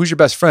like, oh, who's your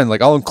best friend?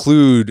 Like I'll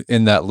include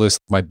in that list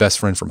my best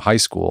friend from high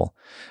school.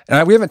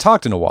 And we haven't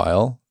talked in a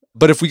while,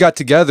 but if we got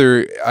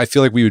together, I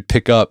feel like we would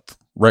pick up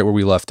right where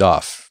we left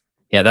off.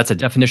 Yeah, that's a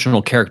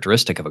definitional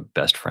characteristic of a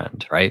best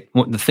friend, right?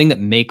 The thing that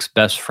makes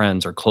best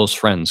friends or close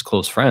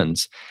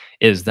friends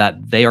is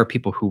that they are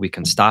people who we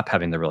can stop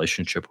having the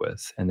relationship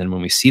with. And then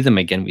when we see them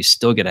again, we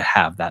still get to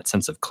have that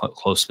sense of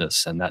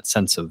closeness and that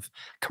sense of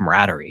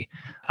camaraderie.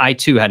 I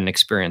too had an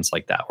experience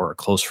like that where a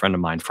close friend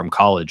of mine from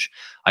college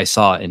I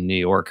saw in New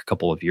York a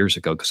couple of years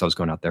ago because I was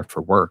going out there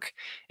for work.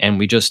 And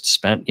we just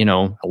spent,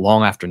 a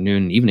long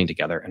afternoon and evening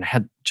together and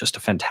had just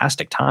a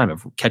fantastic time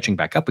of catching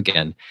back up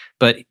again.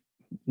 But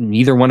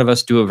neither one of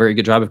us do a very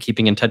good job of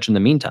keeping in touch in the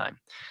meantime.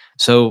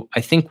 So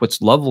I think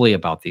what's lovely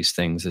about these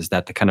things is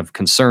that the kind of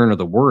concern or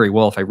the worry,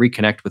 well, if I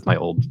reconnect with my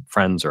old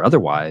friends or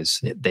otherwise,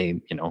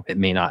 it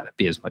may not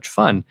be as much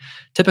fun.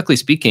 Typically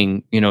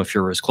speaking, if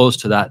you're as close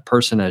to that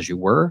person as you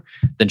were,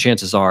 then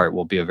chances are it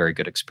will be a very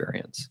good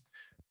experience.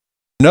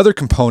 Another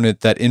component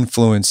that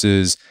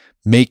influences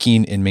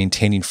making and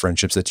maintaining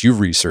friendships that you've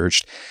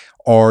researched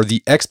are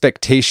the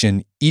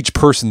expectation each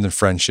person in the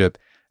friendship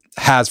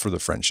has for the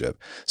friendship.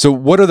 So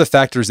what are the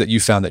factors that you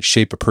found that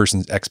shape a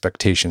person's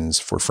expectations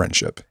for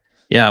friendship?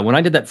 Yeah, when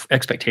I did that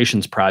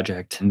expectations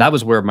project, and that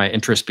was where my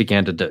interest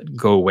began to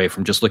go away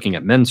from just looking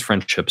at men's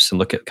friendships and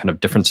look at kind of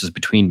differences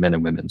between men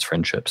and women's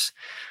friendships.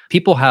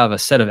 People have a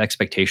set of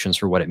expectations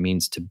for what it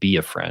means to be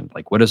a friend.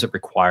 Like, what does it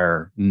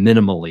require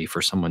minimally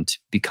for someone to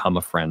become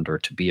a friend or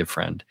to be a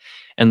friend?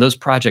 And those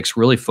projects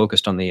really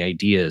focused on the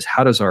ideas.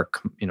 How does our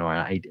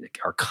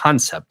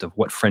concept of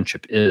what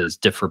friendship is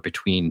differ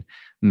between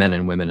men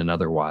and women and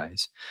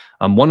otherwise?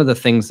 One of the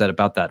things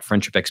about that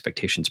friendship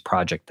expectations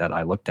project that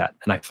I looked at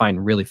and I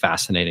find really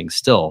fascinating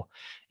still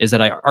is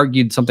that I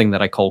argued something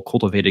that I call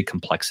cultivated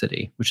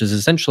complexity, which is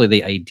essentially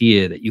the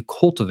idea that you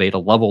cultivate a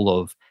level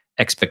of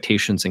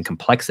expectations and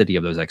complexity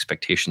of those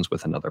expectations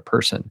with another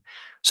person.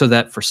 So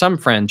that for some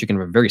friends, you can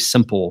have very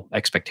simple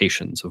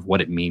expectations of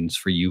what it means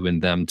for you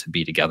and them to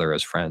be together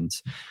as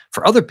friends.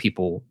 For other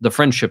people, the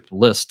friendship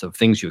list of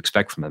things you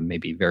expect from them may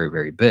be very,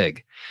 very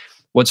big.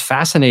 What's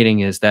fascinating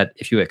is that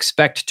if you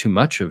expect too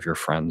much of your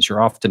friends,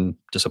 you're often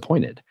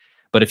disappointed.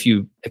 But if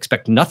you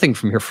expect nothing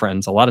from your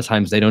friends, a lot of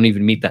times they don't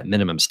even meet that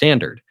minimum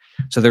standard.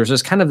 So there's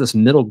this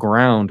middle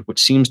ground,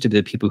 which seems to be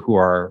the people who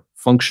are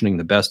functioning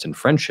the best in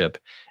friendship,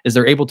 is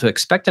they're able to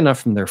expect enough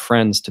from their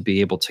friends to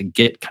be able to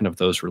get kind of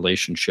those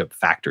relationship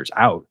factors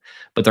out.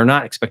 But they're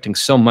not expecting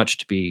so much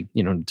to be,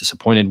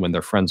 disappointed when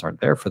their friends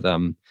aren't there for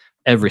them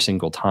every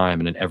single time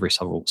and in every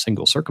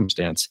single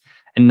circumstance.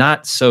 And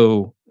not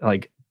so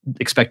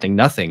expecting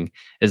nothing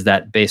is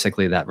that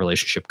basically that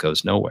relationship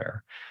goes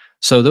nowhere.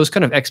 So those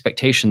kind of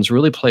expectations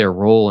really play a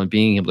role in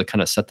being able to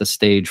kind of set the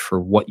stage for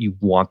what you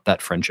want that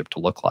friendship to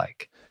look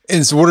like.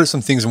 And so what are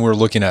some things when we're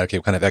looking at,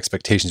 what kind of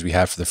expectations we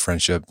have for the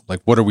friendship?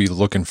 Like, what are we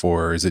looking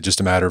for? Is it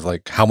just a matter of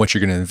how much you're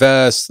going to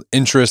invest,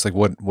 interest?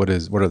 What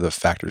are the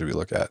factors we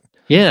look at?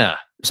 Yeah.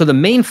 So the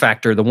main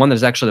factor, the one that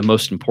is actually the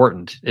most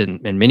important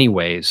in many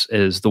ways,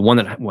 is the one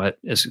that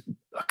is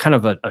kind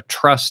of a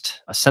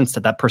trust, a sense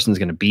that person is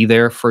going to be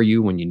there for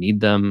you when you need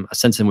them, a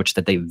sense in which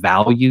that they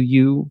value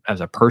you as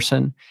a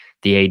person,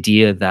 the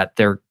idea that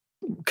their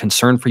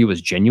concern for you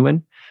is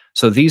genuine.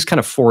 So these kind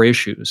of 4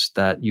 issues,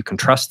 that you can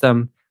trust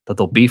them, that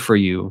they'll be for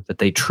you, that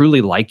they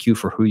truly like you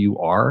for who you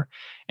are,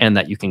 and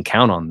that you can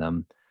count on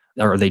them.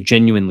 or they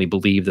genuinely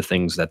believe the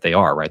things that they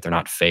are, right? They're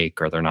not fake,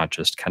 or they're not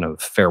just kind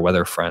of fair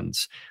weather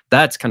friends.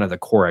 That's kind of the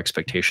core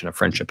expectation of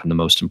friendship and the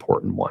most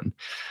important one.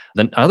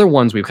 Then other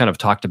ones we've kind of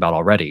talked about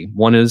already.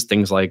 One is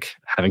things like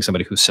having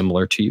somebody who's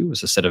similar to you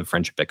as a set of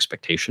friendship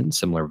expectations,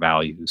 similar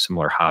values,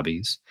 similar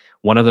hobbies.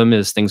 One of them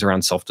is things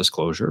around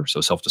self-disclosure,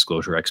 so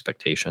self-disclosure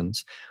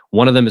expectations.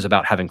 One of them is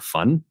about having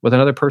fun with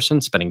another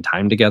person, spending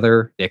time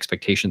together, the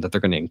expectation that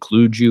they're going to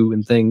include you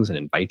in things and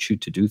invite you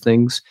to do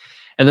things.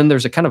 And then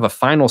there's a kind of a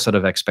final set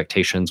of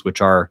expectations,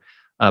 which are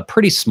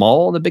pretty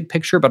small in the big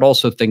picture, but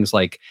also things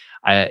like,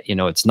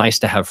 it's nice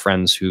to have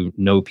friends who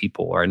know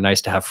people, or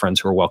nice to have friends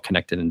who are well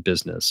connected in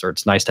business, or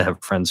it's nice to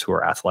have friends who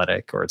are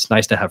athletic, or it's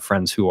nice to have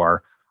friends who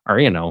are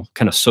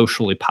kind of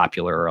socially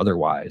popular or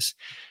otherwise.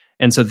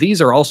 And so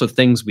these are also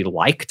things we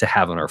like to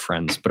have in our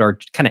friends, but are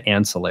kind of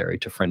ancillary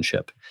to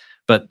friendship.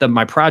 But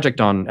my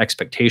project on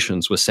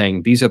expectations was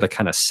saying these are the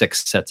kind of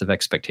 6 sets of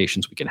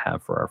expectations we can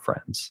have for our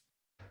friends.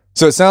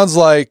 So it sounds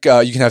like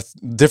you can have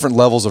different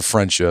levels of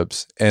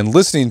friendships. And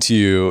listening to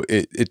you,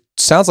 it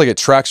sounds like it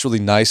tracks really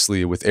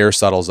nicely with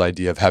Aristotle's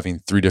idea of having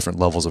 3 different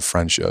levels of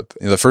friendship.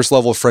 The first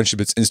level of friendship,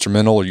 it's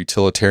instrumental or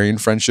utilitarian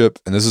friendship.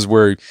 And this is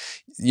where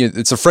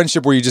it's a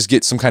friendship where you just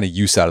get some kind of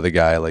use out of the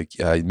guy. Like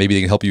maybe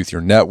they can help you with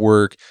your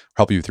network,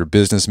 help you with your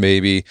business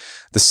maybe.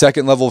 The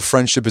second level of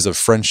friendship is a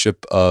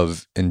friendship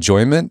of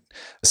enjoyment.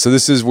 So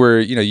this is where,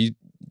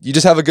 you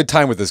just have a good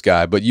time with this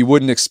guy, but you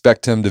wouldn't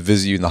expect him to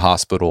visit you in the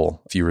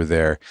hospital if you were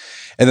there.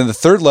 And then the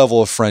third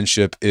level of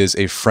friendship is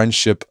a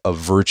friendship of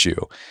virtue.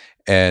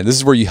 And this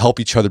is where you help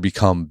each other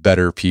become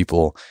better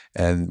people,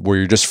 and where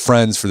you're just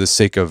friends for the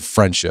sake of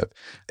friendship.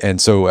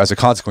 And so as a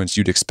consequence,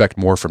 you'd expect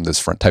more from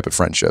this type of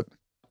friendship.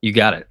 You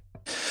got it.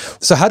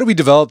 So how do we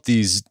develop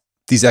these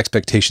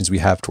expectations we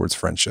have towards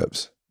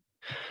friendships?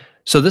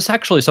 So this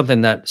actually is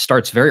something that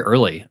starts very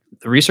early.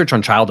 The research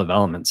on child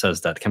development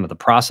says that kind of the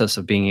process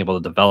of being able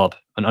to develop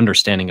an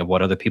understanding of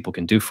what other people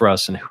can do for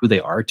us and who they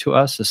are to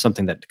us is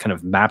something that kind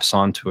of maps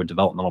onto a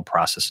developmental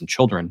process in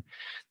children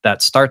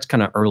that starts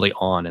kind of early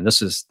on. And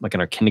this is like in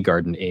our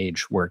kindergarten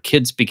age, where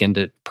kids begin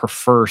to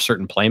prefer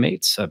certain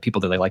playmates, people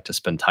that they like to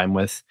spend time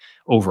with,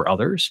 over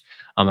others.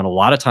 And a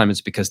lot of times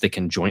it's because they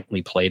can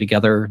jointly play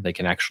together. They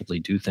can actually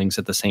do things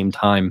at the same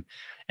time.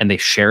 And they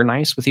share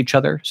nice with each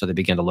other. So they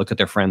begin to look at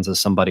their friends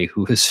as somebody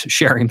who is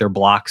sharing their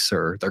blocks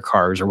or their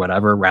cars or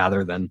whatever,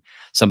 rather than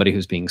somebody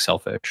who's being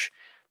selfish.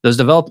 Those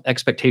developed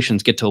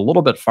expectations get to a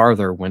little bit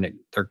farther when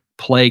their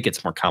play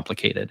gets more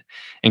complicated,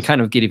 and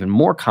kind of get even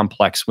more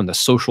complex when the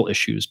social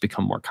issues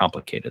become more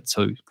complicated.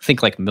 So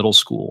think like middle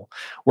school,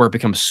 where it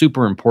becomes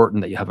super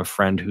important that you have a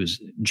friend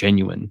who's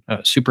genuine,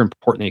 super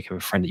important that you have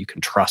a friend that you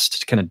can trust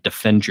to kind of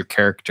defend your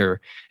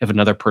character if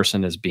another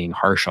person is being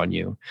harsh on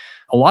you.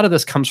 A lot of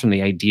this comes from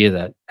the idea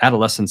that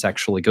adolescents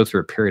actually go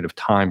through a period of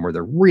time where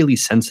they're really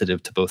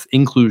sensitive to both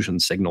inclusion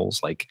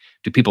signals, like,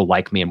 do people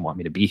like me and want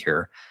me to be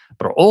here,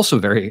 but are also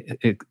very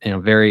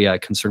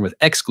concerned with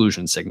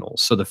exclusion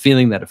signals. So the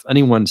feeling that if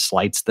anyone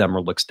slights them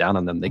or looks down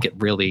on them, they get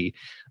really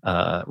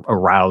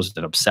aroused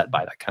and upset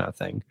by that kind of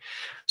thing.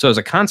 So as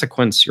a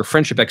consequence, your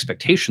friendship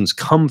expectations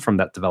come from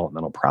that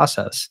developmental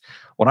process.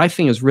 What I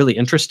think is really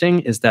interesting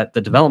is that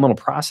the developmental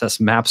process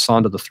maps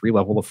onto the 3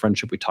 level of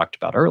friendship we talked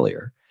about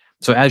earlier.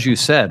 So as you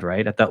said,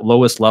 right, at that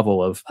lowest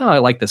level of, I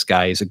like this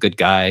guy, he's a good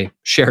guy,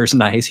 shares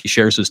nice, he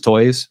shares his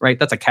toys, right?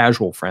 That's a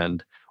casual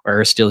friend,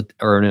 or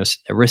an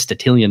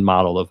Aristotelian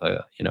model of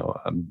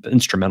an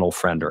instrumental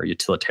friend or a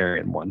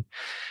utilitarian one.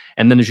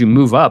 And then as you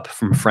move up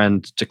from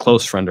friend to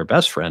close friend or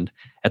best friend,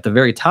 at the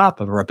very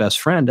top of our best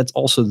friend, that's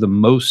also the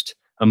most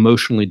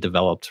emotionally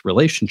developed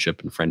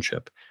relationship and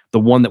friendship, the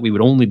one that we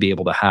would only be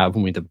able to have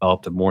when we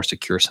developed a more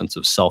secure sense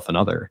of self and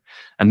other.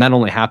 And that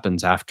only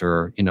happens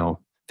after,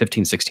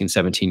 15, 16,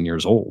 17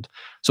 years old.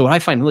 So what I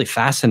find really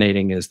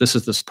fascinating is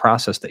this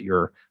process that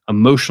your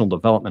emotional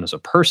development as a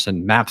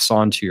person maps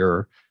onto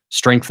your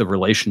strength of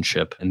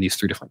relationship in these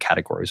 3 different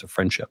categories of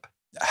friendship.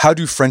 How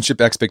do friendship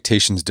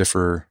expectations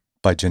differ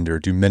by gender?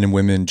 Do men and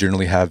women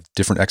generally have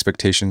different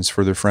expectations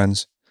for their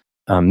friends?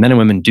 Men and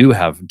women do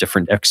have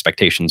different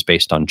expectations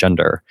based on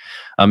gender.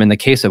 In the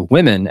case of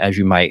women, as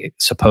you might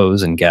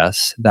suppose and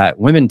guess, that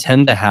women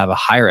tend to have a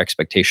higher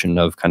expectation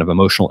of kind of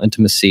emotional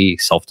intimacy,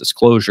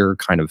 self-disclosure,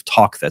 kind of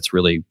talk that's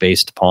really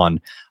based upon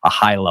a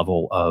high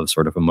level of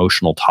sort of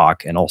emotional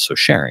talk and also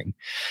sharing.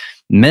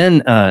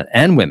 Men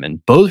and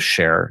women both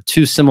share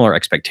 2 similar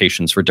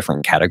expectations for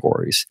different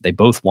categories. They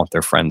both want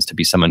their friends to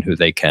be someone who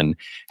they can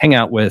hang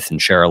out with and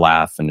share a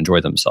laugh and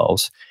enjoy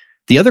themselves.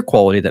 The other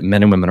quality that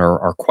men and women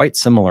are quite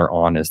similar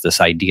on is this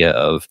idea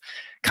of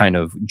kind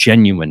of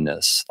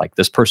genuineness, like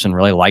this person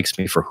really likes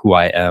me for who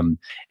I am.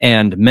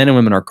 And men and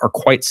women are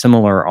quite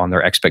similar on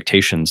their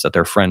expectations that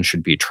their friends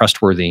should be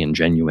trustworthy and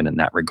genuine in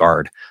that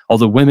regard.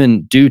 Although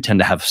women do tend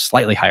to have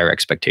slightly higher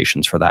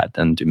expectations for that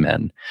than do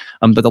men.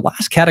 But the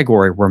last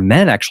category where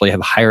men actually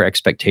have higher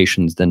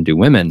expectations than do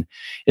women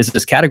is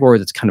this category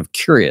that's kind of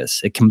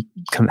curious. It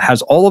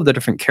has all of the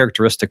different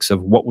characteristics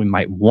of what we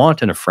might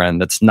want in a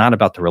friend that's not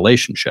about the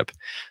relationship.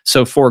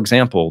 So for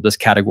example, this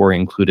category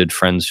included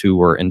friends who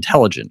were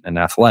intelligent and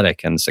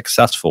athletic and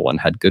successful and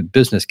had good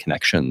business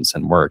connections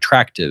and were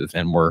attractive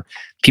and were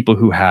people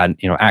who had,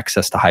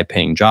 access to high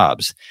paying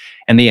jobs.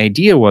 And the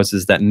idea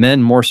is that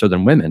men more so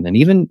than women, and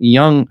even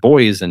young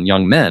boys and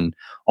young men,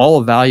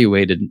 all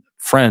evaluated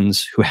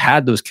friends who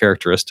had those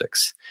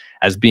characteristics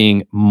as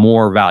being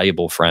more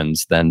valuable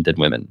friends than did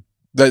women.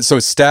 So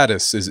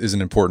status is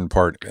an important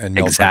part in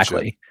male Exactly.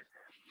 friendship.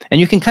 And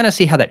you can kind of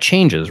see how that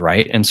changes,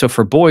 right? And so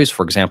for boys,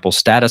 for example,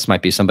 status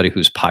might be somebody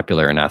who's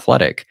popular and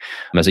athletic.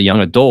 As a young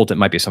adult, it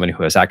might be somebody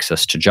who has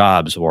access to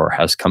jobs or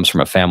comes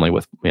from a family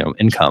with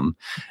income.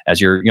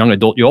 As your young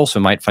adult, you also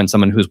might find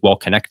someone who's well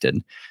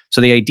connected.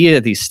 So the idea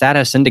of these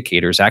status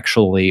indicators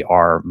actually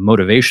are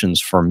motivations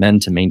for men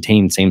to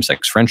maintain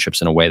same-sex friendships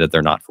in a way that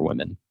they're not for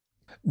women.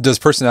 Does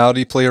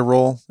personality play a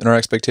role in our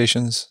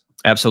expectations?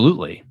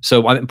 Absolutely.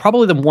 So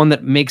probably the one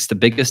that makes the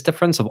biggest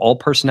difference of all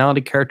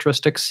personality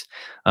characteristics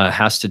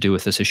has to do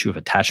with this issue of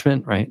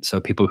attachment, right?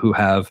 So people who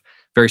have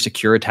very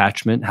secure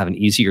attachment have an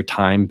easier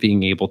time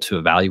being able to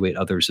evaluate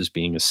others as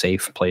being a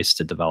safe place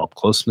to develop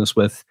closeness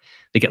with.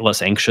 They get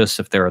less anxious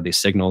if there are these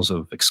signals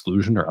of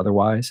exclusion or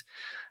otherwise.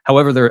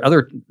 However,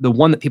 the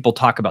one that people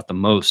talk about the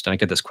most, and I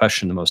get this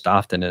question the most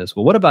often is,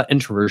 well, what about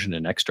introversion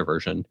and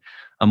extroversion?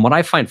 What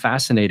I find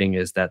fascinating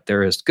is that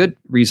there is good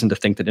reason to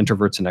think that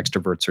introverts and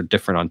extroverts are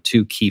different on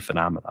two key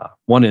phenomena.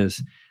 One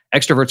is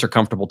extroverts are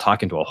comfortable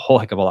talking to a whole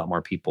heck of a lot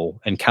more people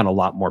and count a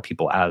lot more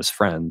people as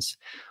friends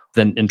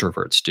than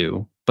introverts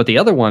do. But the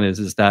other one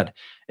is that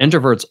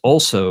introverts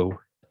also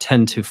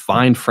tend to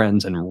find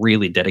friends and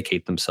really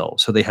dedicate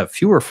themselves. So they have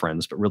fewer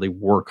friends, but really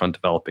work on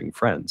developing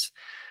friends.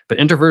 But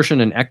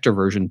introversion and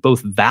extroversion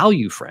both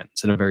value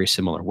friends in a very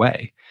similar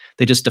way.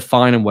 They just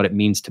define what it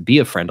means to be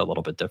a friend a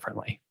little bit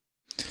differently.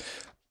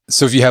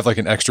 So if you have like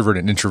an extrovert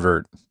and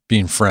introvert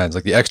being friends,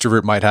 like the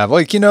extrovert might have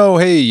like,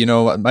 hey,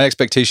 my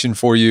expectation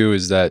for you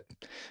is that,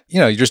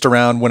 you're just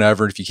around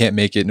whenever. If you can't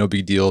make it, no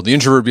big deal. The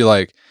introvert would be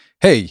like,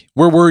 hey,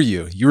 where were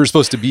you? You were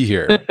supposed to be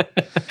here.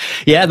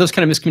 Yeah, those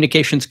kind of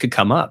miscommunications could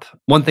come up.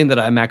 One thing that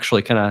I'm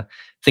actually kind of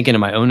thinking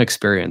in my own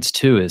experience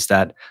too is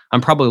that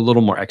I'm probably a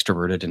little more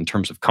extroverted in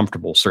terms of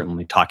comfortable,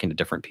 certainly talking to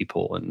different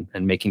people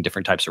and making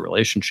different types of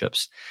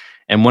relationships.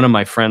 And one of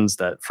my friends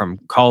that from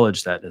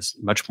college that is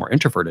much more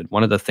introverted,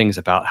 one of the things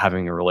about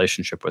having a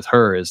relationship with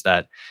her is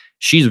that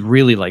she's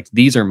really like,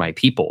 these are my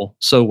people.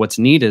 So what's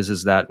neat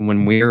is that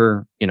when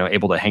we're,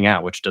 able to hang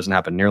out, which doesn't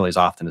happen nearly as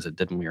often as it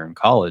did when we were in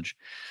college,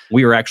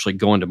 we were actually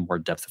going to more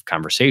depth of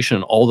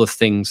conversation, all the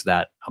things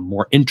that a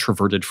more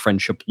introverted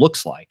friendship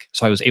looks like.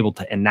 So I was able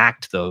to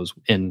enact those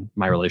in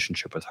my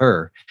relationship with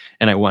her.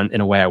 And I went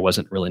in a way I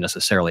wasn't really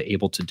necessarily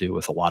able to do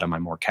with a lot of my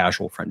more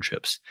casual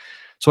friendships.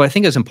 So I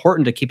think it's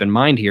important to keep in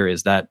mind here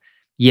is that,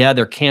 yeah,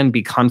 there can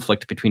be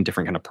conflict between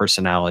different kind of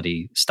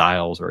personality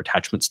styles or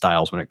attachment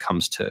styles when it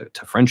comes to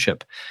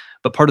friendship.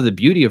 But part of the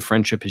beauty of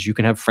friendship is you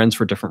can have friends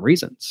for different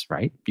reasons,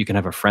 right? You can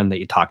have a friend that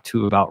you talk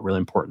to about really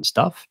important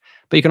stuff,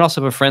 but you can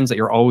also have friends that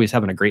you're always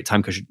having a great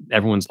time because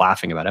everyone's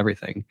laughing about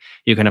everything.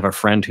 You can have a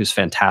friend who's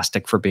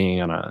fantastic for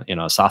being on a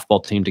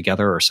softball team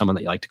together, or someone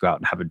that you like to go out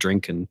and have a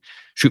drink and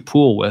shoot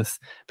pool with.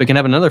 But you can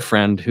have another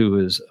friend who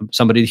is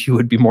somebody you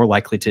would be more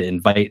likely to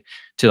invite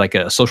to like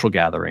a social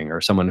gathering,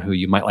 or someone who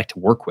you might like to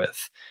work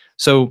with.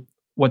 So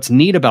what's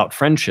neat about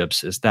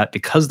friendships is that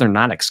because they're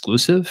not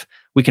exclusive,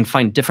 we can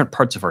find different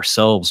parts of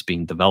ourselves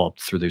being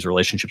developed through these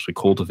relationships we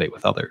cultivate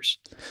with others.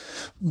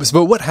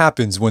 But what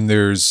happens when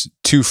there's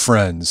two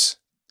friends?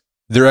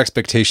 Their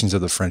expectations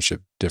of the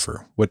friendship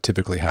differ. What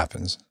typically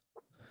happens?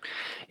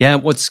 Yeah,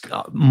 what's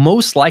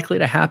most likely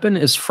to happen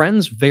is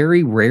friends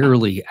very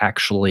rarely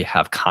actually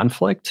have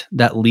conflict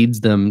that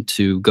leads them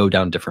to go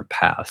down different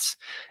paths.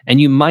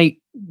 And you might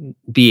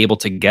be able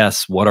to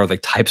guess what are the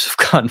types of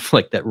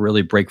conflict that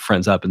really break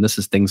friends up. And this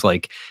is things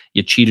like,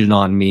 you cheated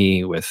on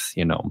me with,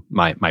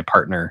 my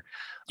partner.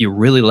 You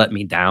really let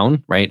me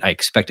down, right? I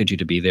expected you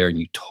to be there and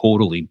you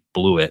totally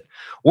blew it.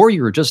 Or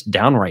you were just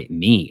downright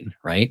mean,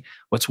 right?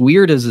 What's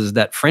weird is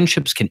that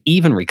friendships can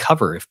even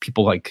recover if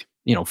people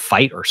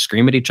fight or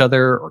scream at each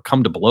other or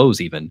come to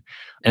blows even.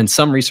 And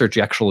some research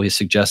actually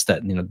suggests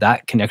that,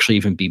 that can actually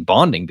even be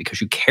bonding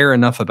because you care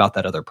enough about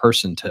that other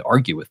person to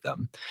argue with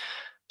them.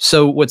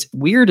 So what's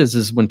weird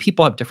is when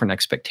people have different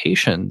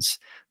expectations,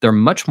 they're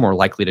much more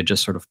likely to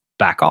just sort of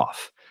back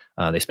off.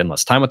 They spend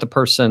less time with the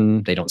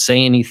person. They don't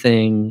say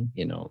anything.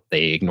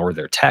 They ignore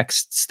their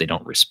texts. They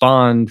don't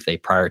respond. They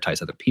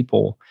prioritize other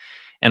people.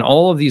 And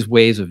all of these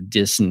ways of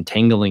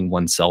disentangling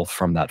oneself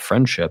from that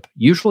friendship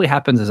usually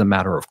happens as a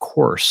matter of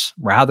course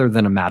rather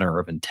than a matter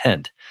of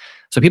intent.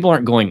 So people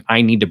aren't going,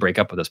 I need to break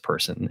up with this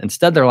person.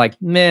 Instead, they're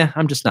like, meh,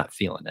 I'm just not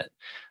feeling it.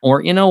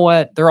 Or, you know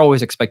what? They're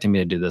always expecting me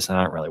to do this and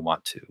I don't really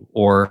want to.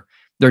 Or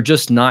they're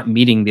just not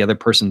meeting the other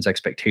person's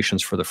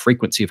expectations for the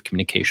frequency of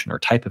communication or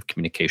type of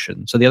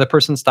communication. So the other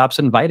person stops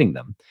inviting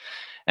them.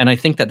 And I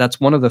think that that's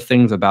one of the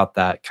things about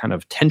that kind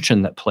of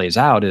tension that plays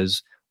out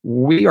is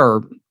we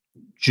are,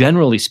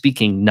 generally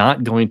speaking,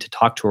 not going to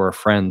talk to our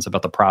friends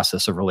about the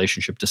process of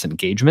relationship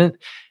disengagement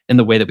in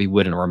the way that we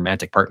would in a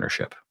romantic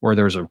partnership, where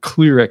there's a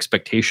clear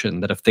expectation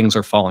that if things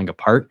are falling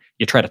apart,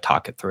 you try to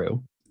talk it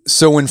through.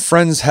 So when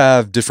friends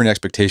have different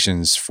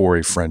expectations for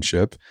a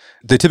friendship,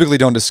 they typically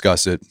don't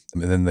discuss it,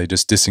 and then they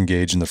just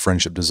disengage and the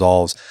friendship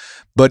dissolves.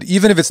 But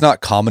even if it's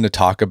not common to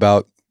talk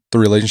about the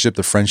relationship,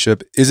 the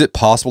friendship, is it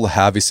possible to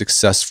have a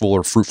successful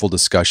or fruitful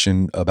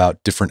discussion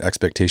about different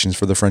expectations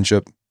for the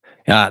friendship?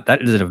 Yeah,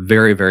 that is a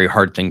very, very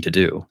hard thing to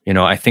do.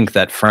 I think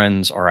that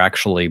friends are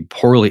actually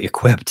poorly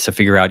equipped to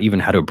figure out even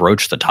how to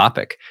broach the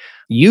topic.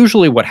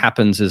 Usually what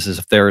happens is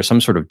if there is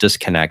some sort of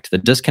disconnect, the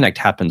disconnect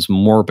happens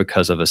more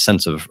because of a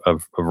sense of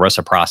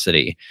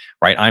reciprocity,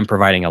 right? I'm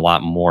providing a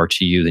lot more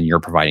to you than you're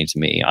providing to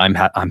me. I'm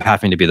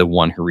having to be the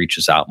one who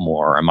reaches out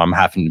more. I'm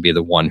having to be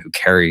the one who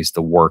carries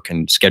the work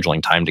and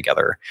scheduling time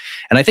together.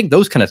 And I think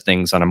those kind of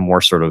things on a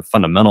more sort of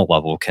fundamental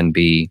level can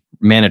be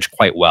managed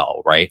quite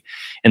well, right?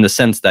 In the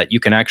sense that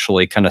you can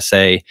actually kind of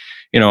say,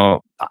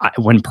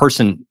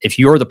 if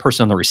you're the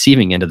person on the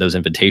receiving end of those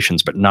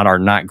invitations, but are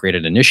not great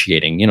at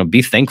initiating,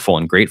 be thankful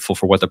and grateful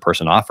for what the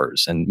person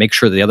offers and make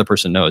sure the other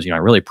person knows, I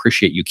really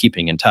appreciate you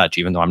keeping in touch,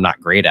 even though I'm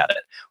not great at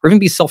it. Or even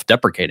be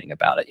self-deprecating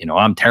about it.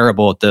 I'm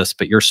terrible at this,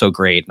 but you're so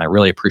great and I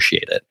really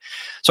appreciate it.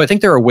 So I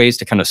think there are ways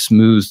to kind of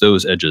smooth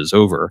those edges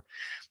over.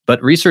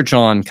 But research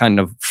on kind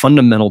of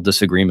fundamental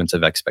disagreements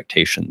of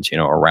expectations,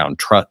 around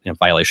trust,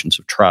 violations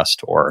of trust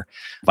or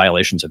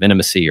violations of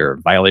intimacy or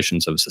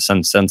violations of the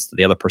sense that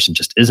the other person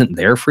just isn't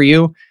there for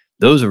you,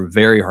 those are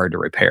very hard to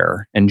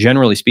repair. And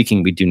generally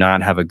speaking, we do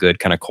not have a good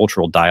kind of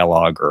cultural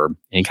dialogue or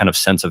any kind of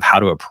sense of how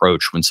to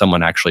approach when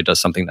someone actually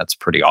does something that's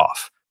pretty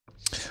off.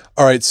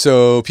 All right,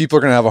 so people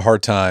are going to have a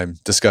hard time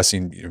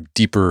discussing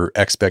deeper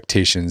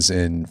expectations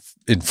in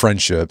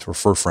friendship or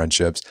for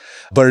friendships,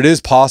 but it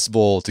is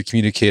possible to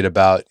communicate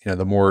about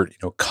the more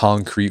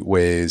concrete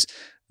ways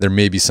there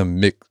may be some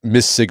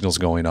missed signals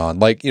going on.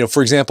 Like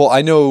for example,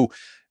 I know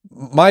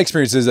my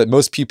experience is that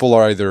most people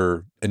are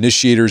either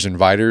initiators,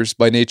 inviters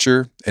by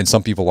nature, and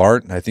some people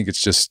aren't. And I think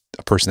it's just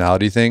a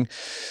personality thing.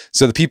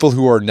 So the people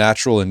who are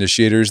natural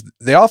initiators,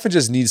 they often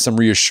just need some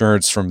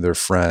reassurance from their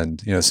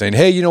friend, saying,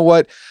 hey, you know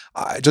what?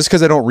 Just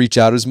because I don't reach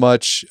out as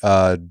much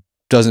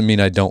doesn't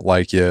mean I don't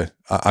like you.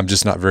 I'm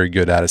just not very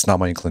good at it. It's not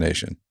my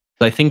inclination.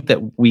 I think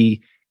that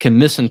we can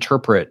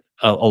misinterpret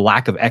a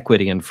lack of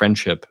equity in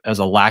friendship as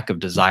a lack of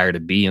desire to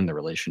be in the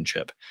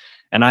relationship.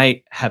 And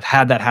I have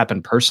had that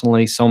happen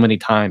personally so many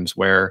times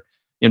where,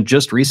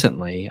 just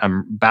recently,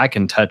 I'm back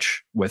in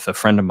touch with a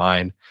friend of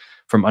mine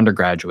from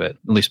undergraduate,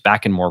 at least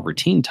back in more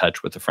routine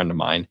touch with a friend of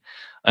mine.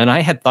 And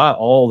I had thought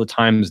all the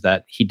times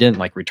that he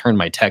didn't return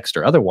my text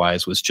or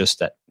otherwise was just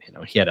that,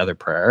 he had other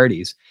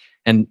priorities.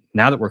 And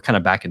now that we're kind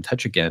of back in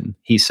touch again,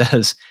 he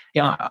says,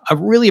 I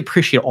really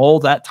appreciate all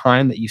that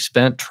time that you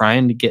spent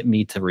trying to get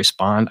me to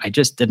respond. I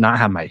just did not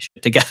have my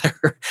shit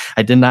together.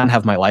 I did not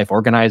have my life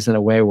organized in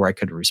a way where I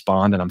could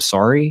respond. And I'm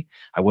sorry.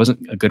 I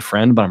wasn't a good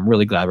friend, but I'm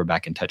really glad we're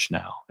back in touch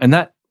now. And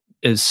that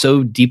is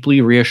so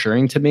deeply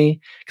reassuring to me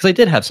because I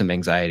did have some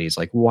anxieties.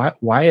 Like,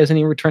 why isn't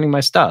he returning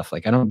my stuff? I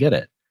don't get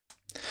it.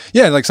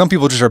 Yeah. Some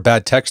people just are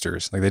bad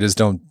texters.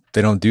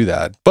 They don't do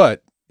that,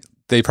 but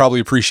they probably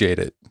appreciate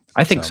it.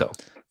 I think so.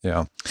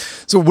 Yeah.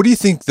 So what do you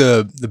think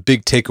the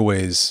big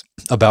takeaways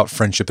about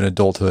friendship and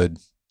adulthood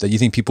that you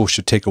think people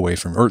should take away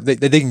from, or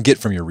that they can get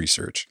from your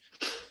research?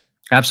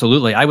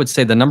 Absolutely. I would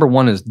say the number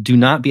one is do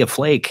not be a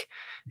flake.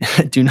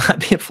 Do not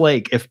be a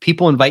flake. If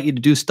people invite you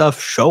to do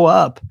stuff, show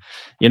up.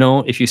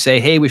 If you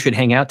say, hey, we should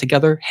hang out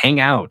together, hang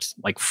out.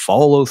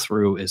 Follow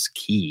through is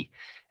key.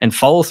 And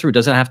follow through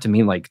doesn't have to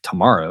mean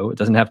tomorrow. It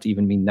doesn't have to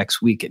even mean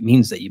next week. It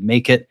means that you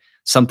make it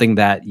something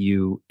that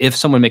if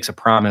someone makes a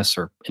promise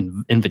or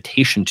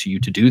invitation to you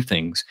to do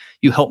things,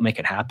 you help make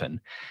it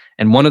happen.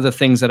 And one of the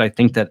things that I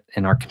think that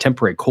in our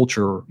contemporary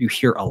culture, you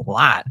hear a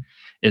lot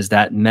is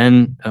that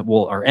men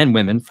and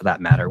women for that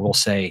matter, will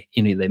say,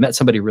 they met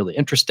somebody really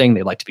interesting.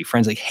 They like to be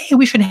friends. Hey,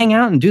 we should hang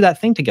out and do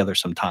that thing together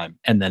sometime.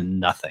 And then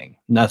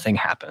nothing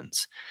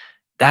happens.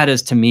 That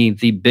is to me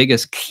the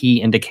biggest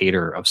key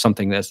indicator of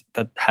something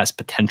that has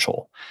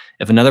potential.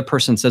 If another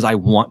person says, I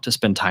want to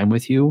spend time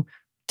with you,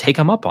 take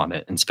them up on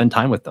it and spend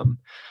time with them.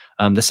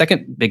 The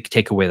second big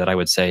takeaway that I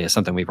would say is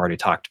something we've already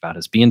talked about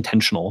is be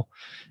intentional.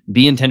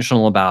 Be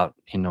intentional about,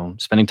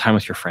 spending time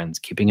with your friends,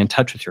 keeping in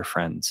touch with your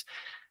friends.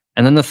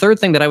 And then the third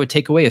thing that I would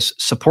take away is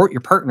support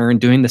your partner in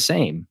doing the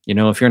same.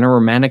 If you're in a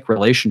romantic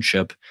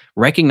relationship,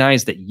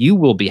 recognize that you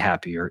will be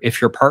happier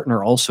if your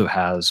partner also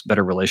has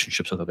better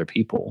relationships with other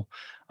people.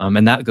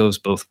 And that goes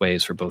both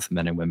ways for both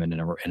men and women in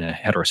a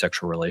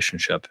heterosexual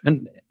relationship.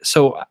 And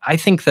so I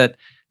think that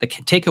the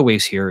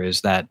takeaways here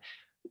is that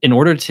in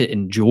order to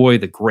enjoy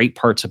the great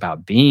parts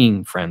about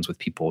being friends with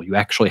people, you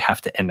actually have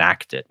to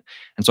enact it.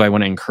 And so I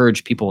want to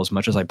encourage people as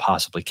much as I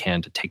possibly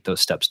can to take those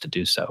steps to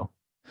do so.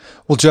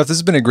 Well, Jeff, this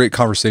has been a great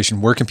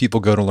conversation. Where can people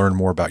go to learn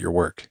more about your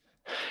work?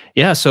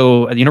 Yeah,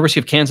 so at the University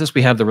of Kansas,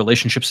 we have the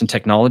Relationships and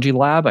Technology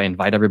Lab. I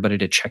invite everybody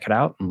to check it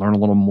out and learn a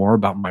little more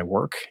about my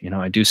work.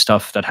 I do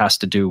stuff that has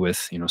to do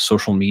with,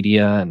 social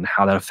media and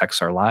how that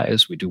affects our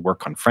lives. We do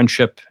work on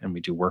friendship, and we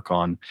do work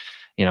on,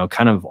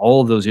 kind of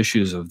all of those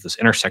issues of this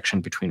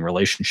intersection between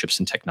relationships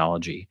and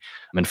technology.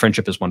 And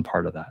friendship is one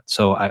part of that.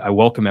 So I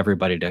welcome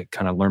everybody to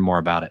kind of learn more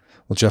about it.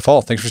 Well, Jeff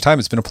Hall, thanks for your time.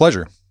 It's been a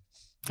pleasure.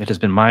 It has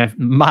been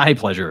my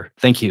pleasure.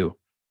 Thank you.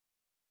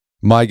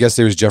 My guest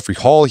today was Jeffrey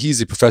Hall.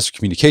 He's a professor of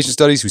communication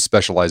studies who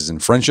specializes in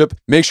friendship.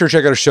 Make sure to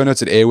check out our show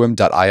notes at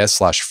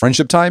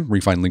aom.is/friendship time, where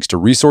you find links to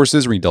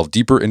resources where you delve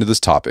deeper into this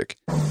topic.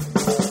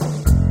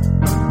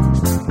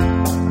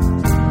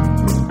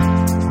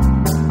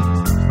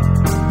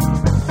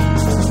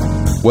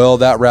 Well,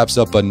 that wraps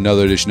up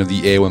another edition of the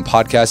AOM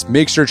podcast.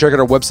 Make sure to check out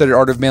our website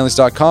at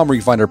artofmanliness.com, where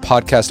you can find our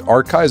podcast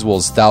archive, as well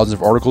as thousands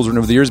of articles written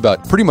over the years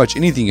about pretty much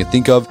anything you can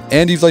think of.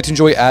 And if you'd like to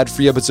enjoy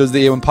ad-free episodes of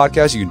the AOM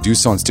podcast, you can do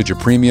so on Stitcher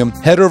Premium.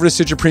 Head over to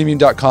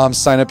stitcherpremium.com,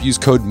 sign up, use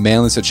code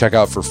manliness at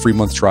checkout for a free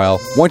month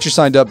trial. Once you're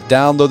signed up,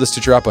 download the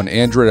Stitcher app on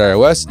Android or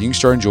iOS, and you can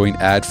start enjoying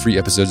ad-free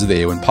episodes of the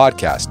AOM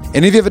podcast.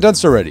 And if you haven't done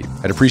so already,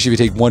 I'd appreciate if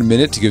you take 1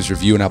 minute to give us a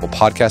review on Apple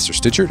Podcasts or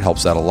Stitcher. It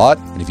helps out a lot.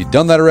 And if you've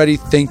done that already,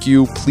 thank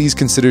you. Please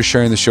consider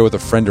sharing the show with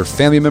a friend or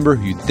family member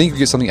who you think would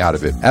get something out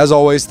of it. As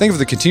always, thank you for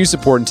the continued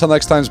support. Until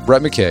next time, it's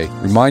Brett McKay.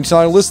 Remind you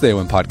not to listen to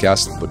the AOM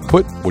podcast, but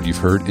put what you've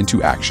heard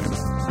into action.